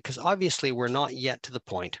to leave it, because obviously we're not yet to the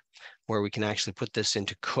point where we can actually put this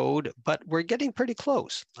into code, but we're getting pretty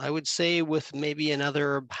close. I would say with maybe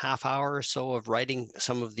another half hour or so of writing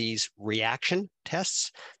some of these reaction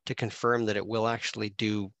tests to confirm that it will actually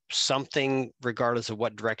do something regardless of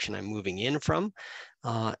what direction I'm moving in from,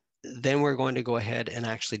 then we're going to go ahead and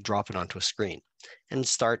actually drop it onto a screen and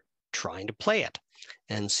start trying to play it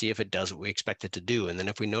and see if it does what we expect it to do. And then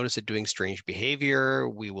if we notice it doing strange behavior,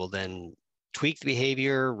 we will then tweak the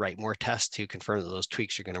behavior, write more tests to confirm that those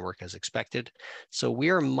tweaks are going to work as expected. So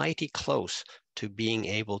we are mighty close to being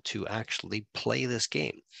able to actually play this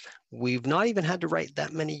game. We've not even had to write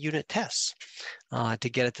that many unit tests to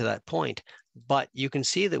get it to that point. But you can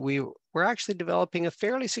see that we're actually developing a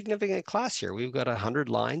fairly significant class here. We've got 100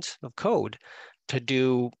 lines of code to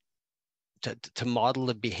do to model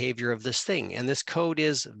the behavior of this thing. And this code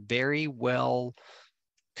is very well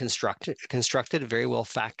constructed, very well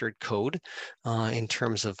factored code in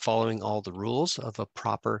terms of following all the rules of a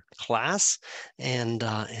proper class, and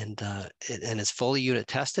it's fully unit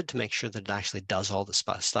tested to make sure that it actually does all the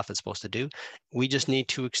stuff it's supposed to do. We just need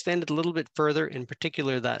to extend it a little bit further, in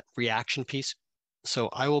particular that reaction piece. So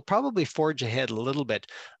I will probably forge ahead a little bit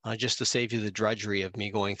just to save you the drudgery of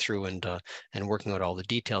me going through and working out all the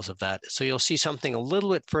details of that. So you'll see something a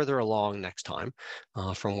little bit further along next time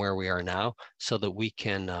from where we are now, so that we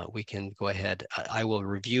can go ahead. I will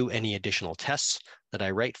review any additional tests that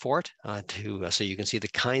I write for it so you can see the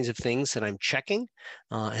kinds of things that I'm checking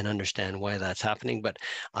and understand why that's happening. But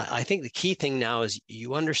I think the key thing now is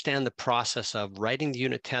you understand the process of writing the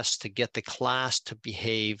unit tests to get the class to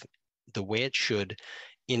behave the way it should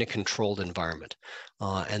in a controlled environment.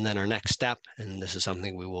 And then our next step, and this is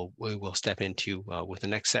something we will step into with the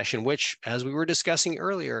next session, which, as we were discussing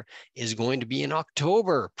earlier, is going to be in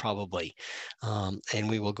October probably. And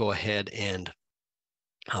we will go ahead and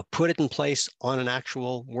put it in place on an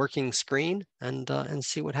actual working screen and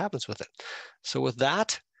see what happens with it. So with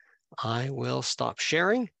that, I will stop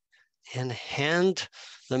sharing and hand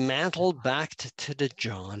the mantle back to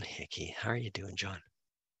John Hickey. How are you doing, John?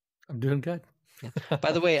 I'm doing good. Yeah.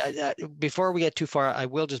 By the way, before we get too far, I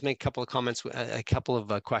will just make a couple of comments, a couple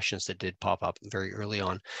of questions that did pop up very early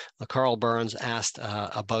on. Carl Burns asked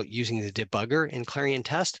about using the debugger in Clarion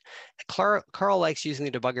test. Carl likes using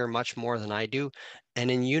the debugger much more than I do. And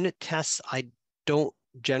in unit tests, I don't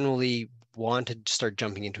generally want to start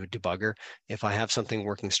jumping into a debugger. If I have something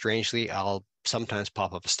working strangely, I'll sometimes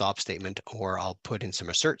pop up a stop statement, or I'll put in some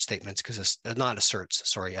assert statements, because it's not asserts,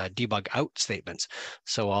 sorry, debug out statements.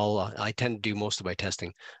 So I tend to do most of my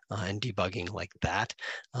testing and debugging like that.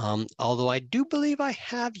 Although I do believe I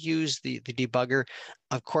have used the debugger.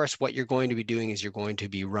 Of course, what you're going to be doing is you're going to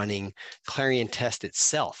be running Clarion test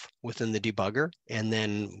itself within the debugger. And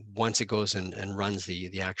then once it goes and runs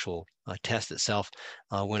the actual test itself,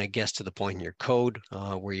 when it gets to the point in your code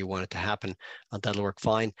where you want it to happen, that'll work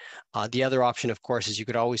fine. The other option, of course, is you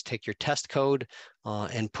could always take your test code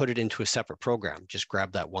and put it into a separate program. Just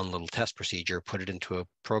grab that one little test procedure, put it into a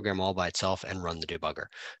program all by itself, and run the debugger,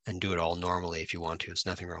 and do it all normally if you want to. There's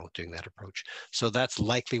nothing wrong with doing that approach. So that's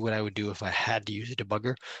likely what I would do if I had to use a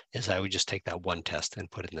debugger, is I would just take that one test and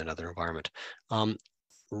put it in another environment.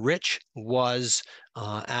 Rich was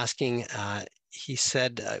asking, he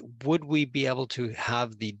said, would we be able to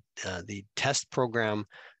have the test program,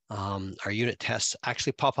 our unit tests,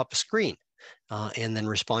 actually pop up a screen and then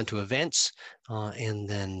respond to events and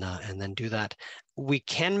then do that? We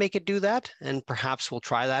can make it do that, and perhaps we'll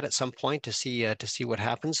try that at some point to see what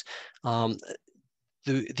happens.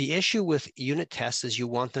 The issue with unit tests is you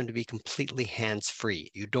want them to be completely hands-free.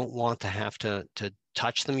 You don't want to have to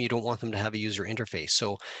touch them. You don't want them to have a user interface.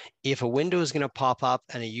 So if a window is going to pop up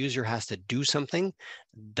and a user has to do something,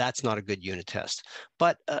 that's not a good unit test.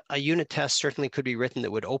 But a unit test certainly could be written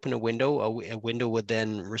that would open a window. A window would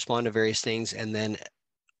then respond to various things and then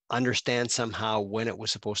understand somehow when it was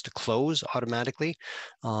supposed to close automatically.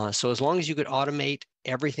 So as long as you could automate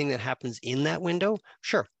everything that happens in that window,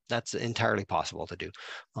 sure, that's entirely possible to do.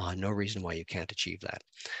 No reason why you can't achieve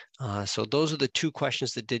that. So those are the two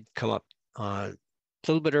questions that did come up a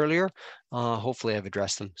little bit earlier. Hopefully I've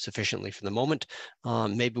addressed them sufficiently for the moment.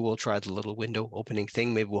 Maybe we'll try the little window opening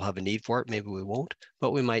thing. Maybe we'll have a need for it. Maybe we won't,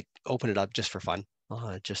 but we might open it up just for fun.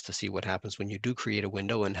 Just to see what happens when you do create a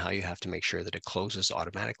window and how you have to make sure that it closes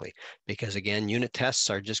automatically. Because again, unit tests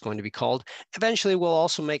are just going to be called. Eventually, we'll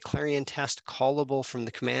also make Clarion test callable from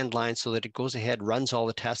the command line so that it goes ahead, runs all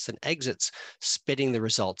the tests, and exits, spitting the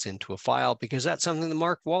results into a file, because that's something that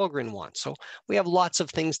Mark Wahlgren wants. So we have lots of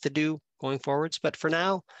things to do going forwards, but for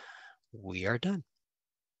now, we are done.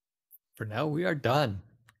 For now, we are done.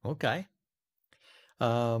 Okay.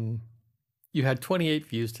 You had 28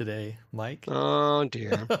 views today, Mike. Oh,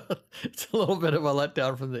 dear. It's a little bit of a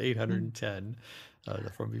letdown from the 810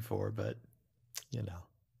 from before, but you know.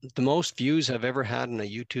 The most views I've ever had in a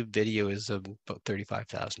YouTube video is about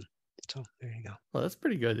 35,000. So there you go. Well, that's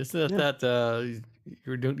pretty good. Isn't that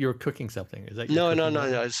you were cooking something? Is that no.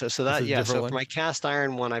 So that, yeah. So one? For my cast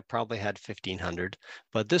iron one, I probably had 1,500,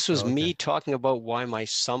 but this was me talking about why my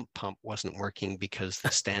sump pump wasn't working because the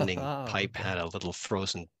standing pipe had a little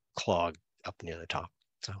frozen clog up near the top.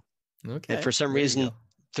 So and for some reason,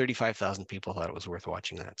 35,000 people thought it was worth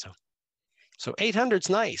watching that. So 800's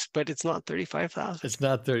nice, but it's not 35,000. It's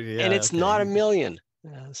not 30, yeah, and it's not a million.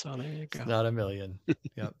 So there you go. It's not a million.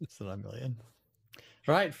 Yep, it's not a million.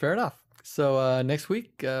 All right, fair enough. So next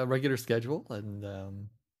week, regular schedule, and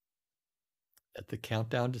at the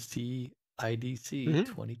countdown to CIDC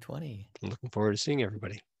 2020. I'm looking forward to seeing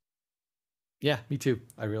everybody. Yeah, me too.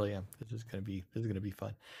 I really am. This is gonna be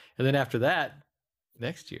fun. And then after that,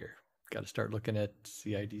 next year, got to start looking at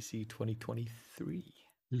CIDC 2023.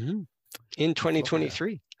 In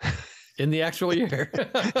 2023. In the actual year.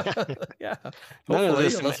 Yeah. None of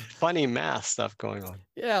this funny math stuff going on.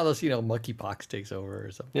 Yeah, unless, monkeypox takes over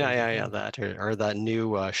or something. Yeah. That or that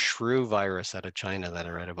new shrew virus out of China that I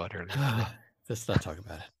read about earlier. Let's not talk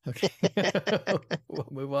about it. Okay. We'll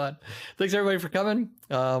move on. Thanks everybody for coming.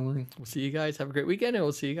 We'll see you guys. Have a great weekend, and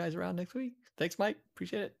we'll see you guys around next week. Thanks, Mike.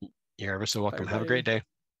 Appreciate it. You're ever so welcome. Bye, have a great day.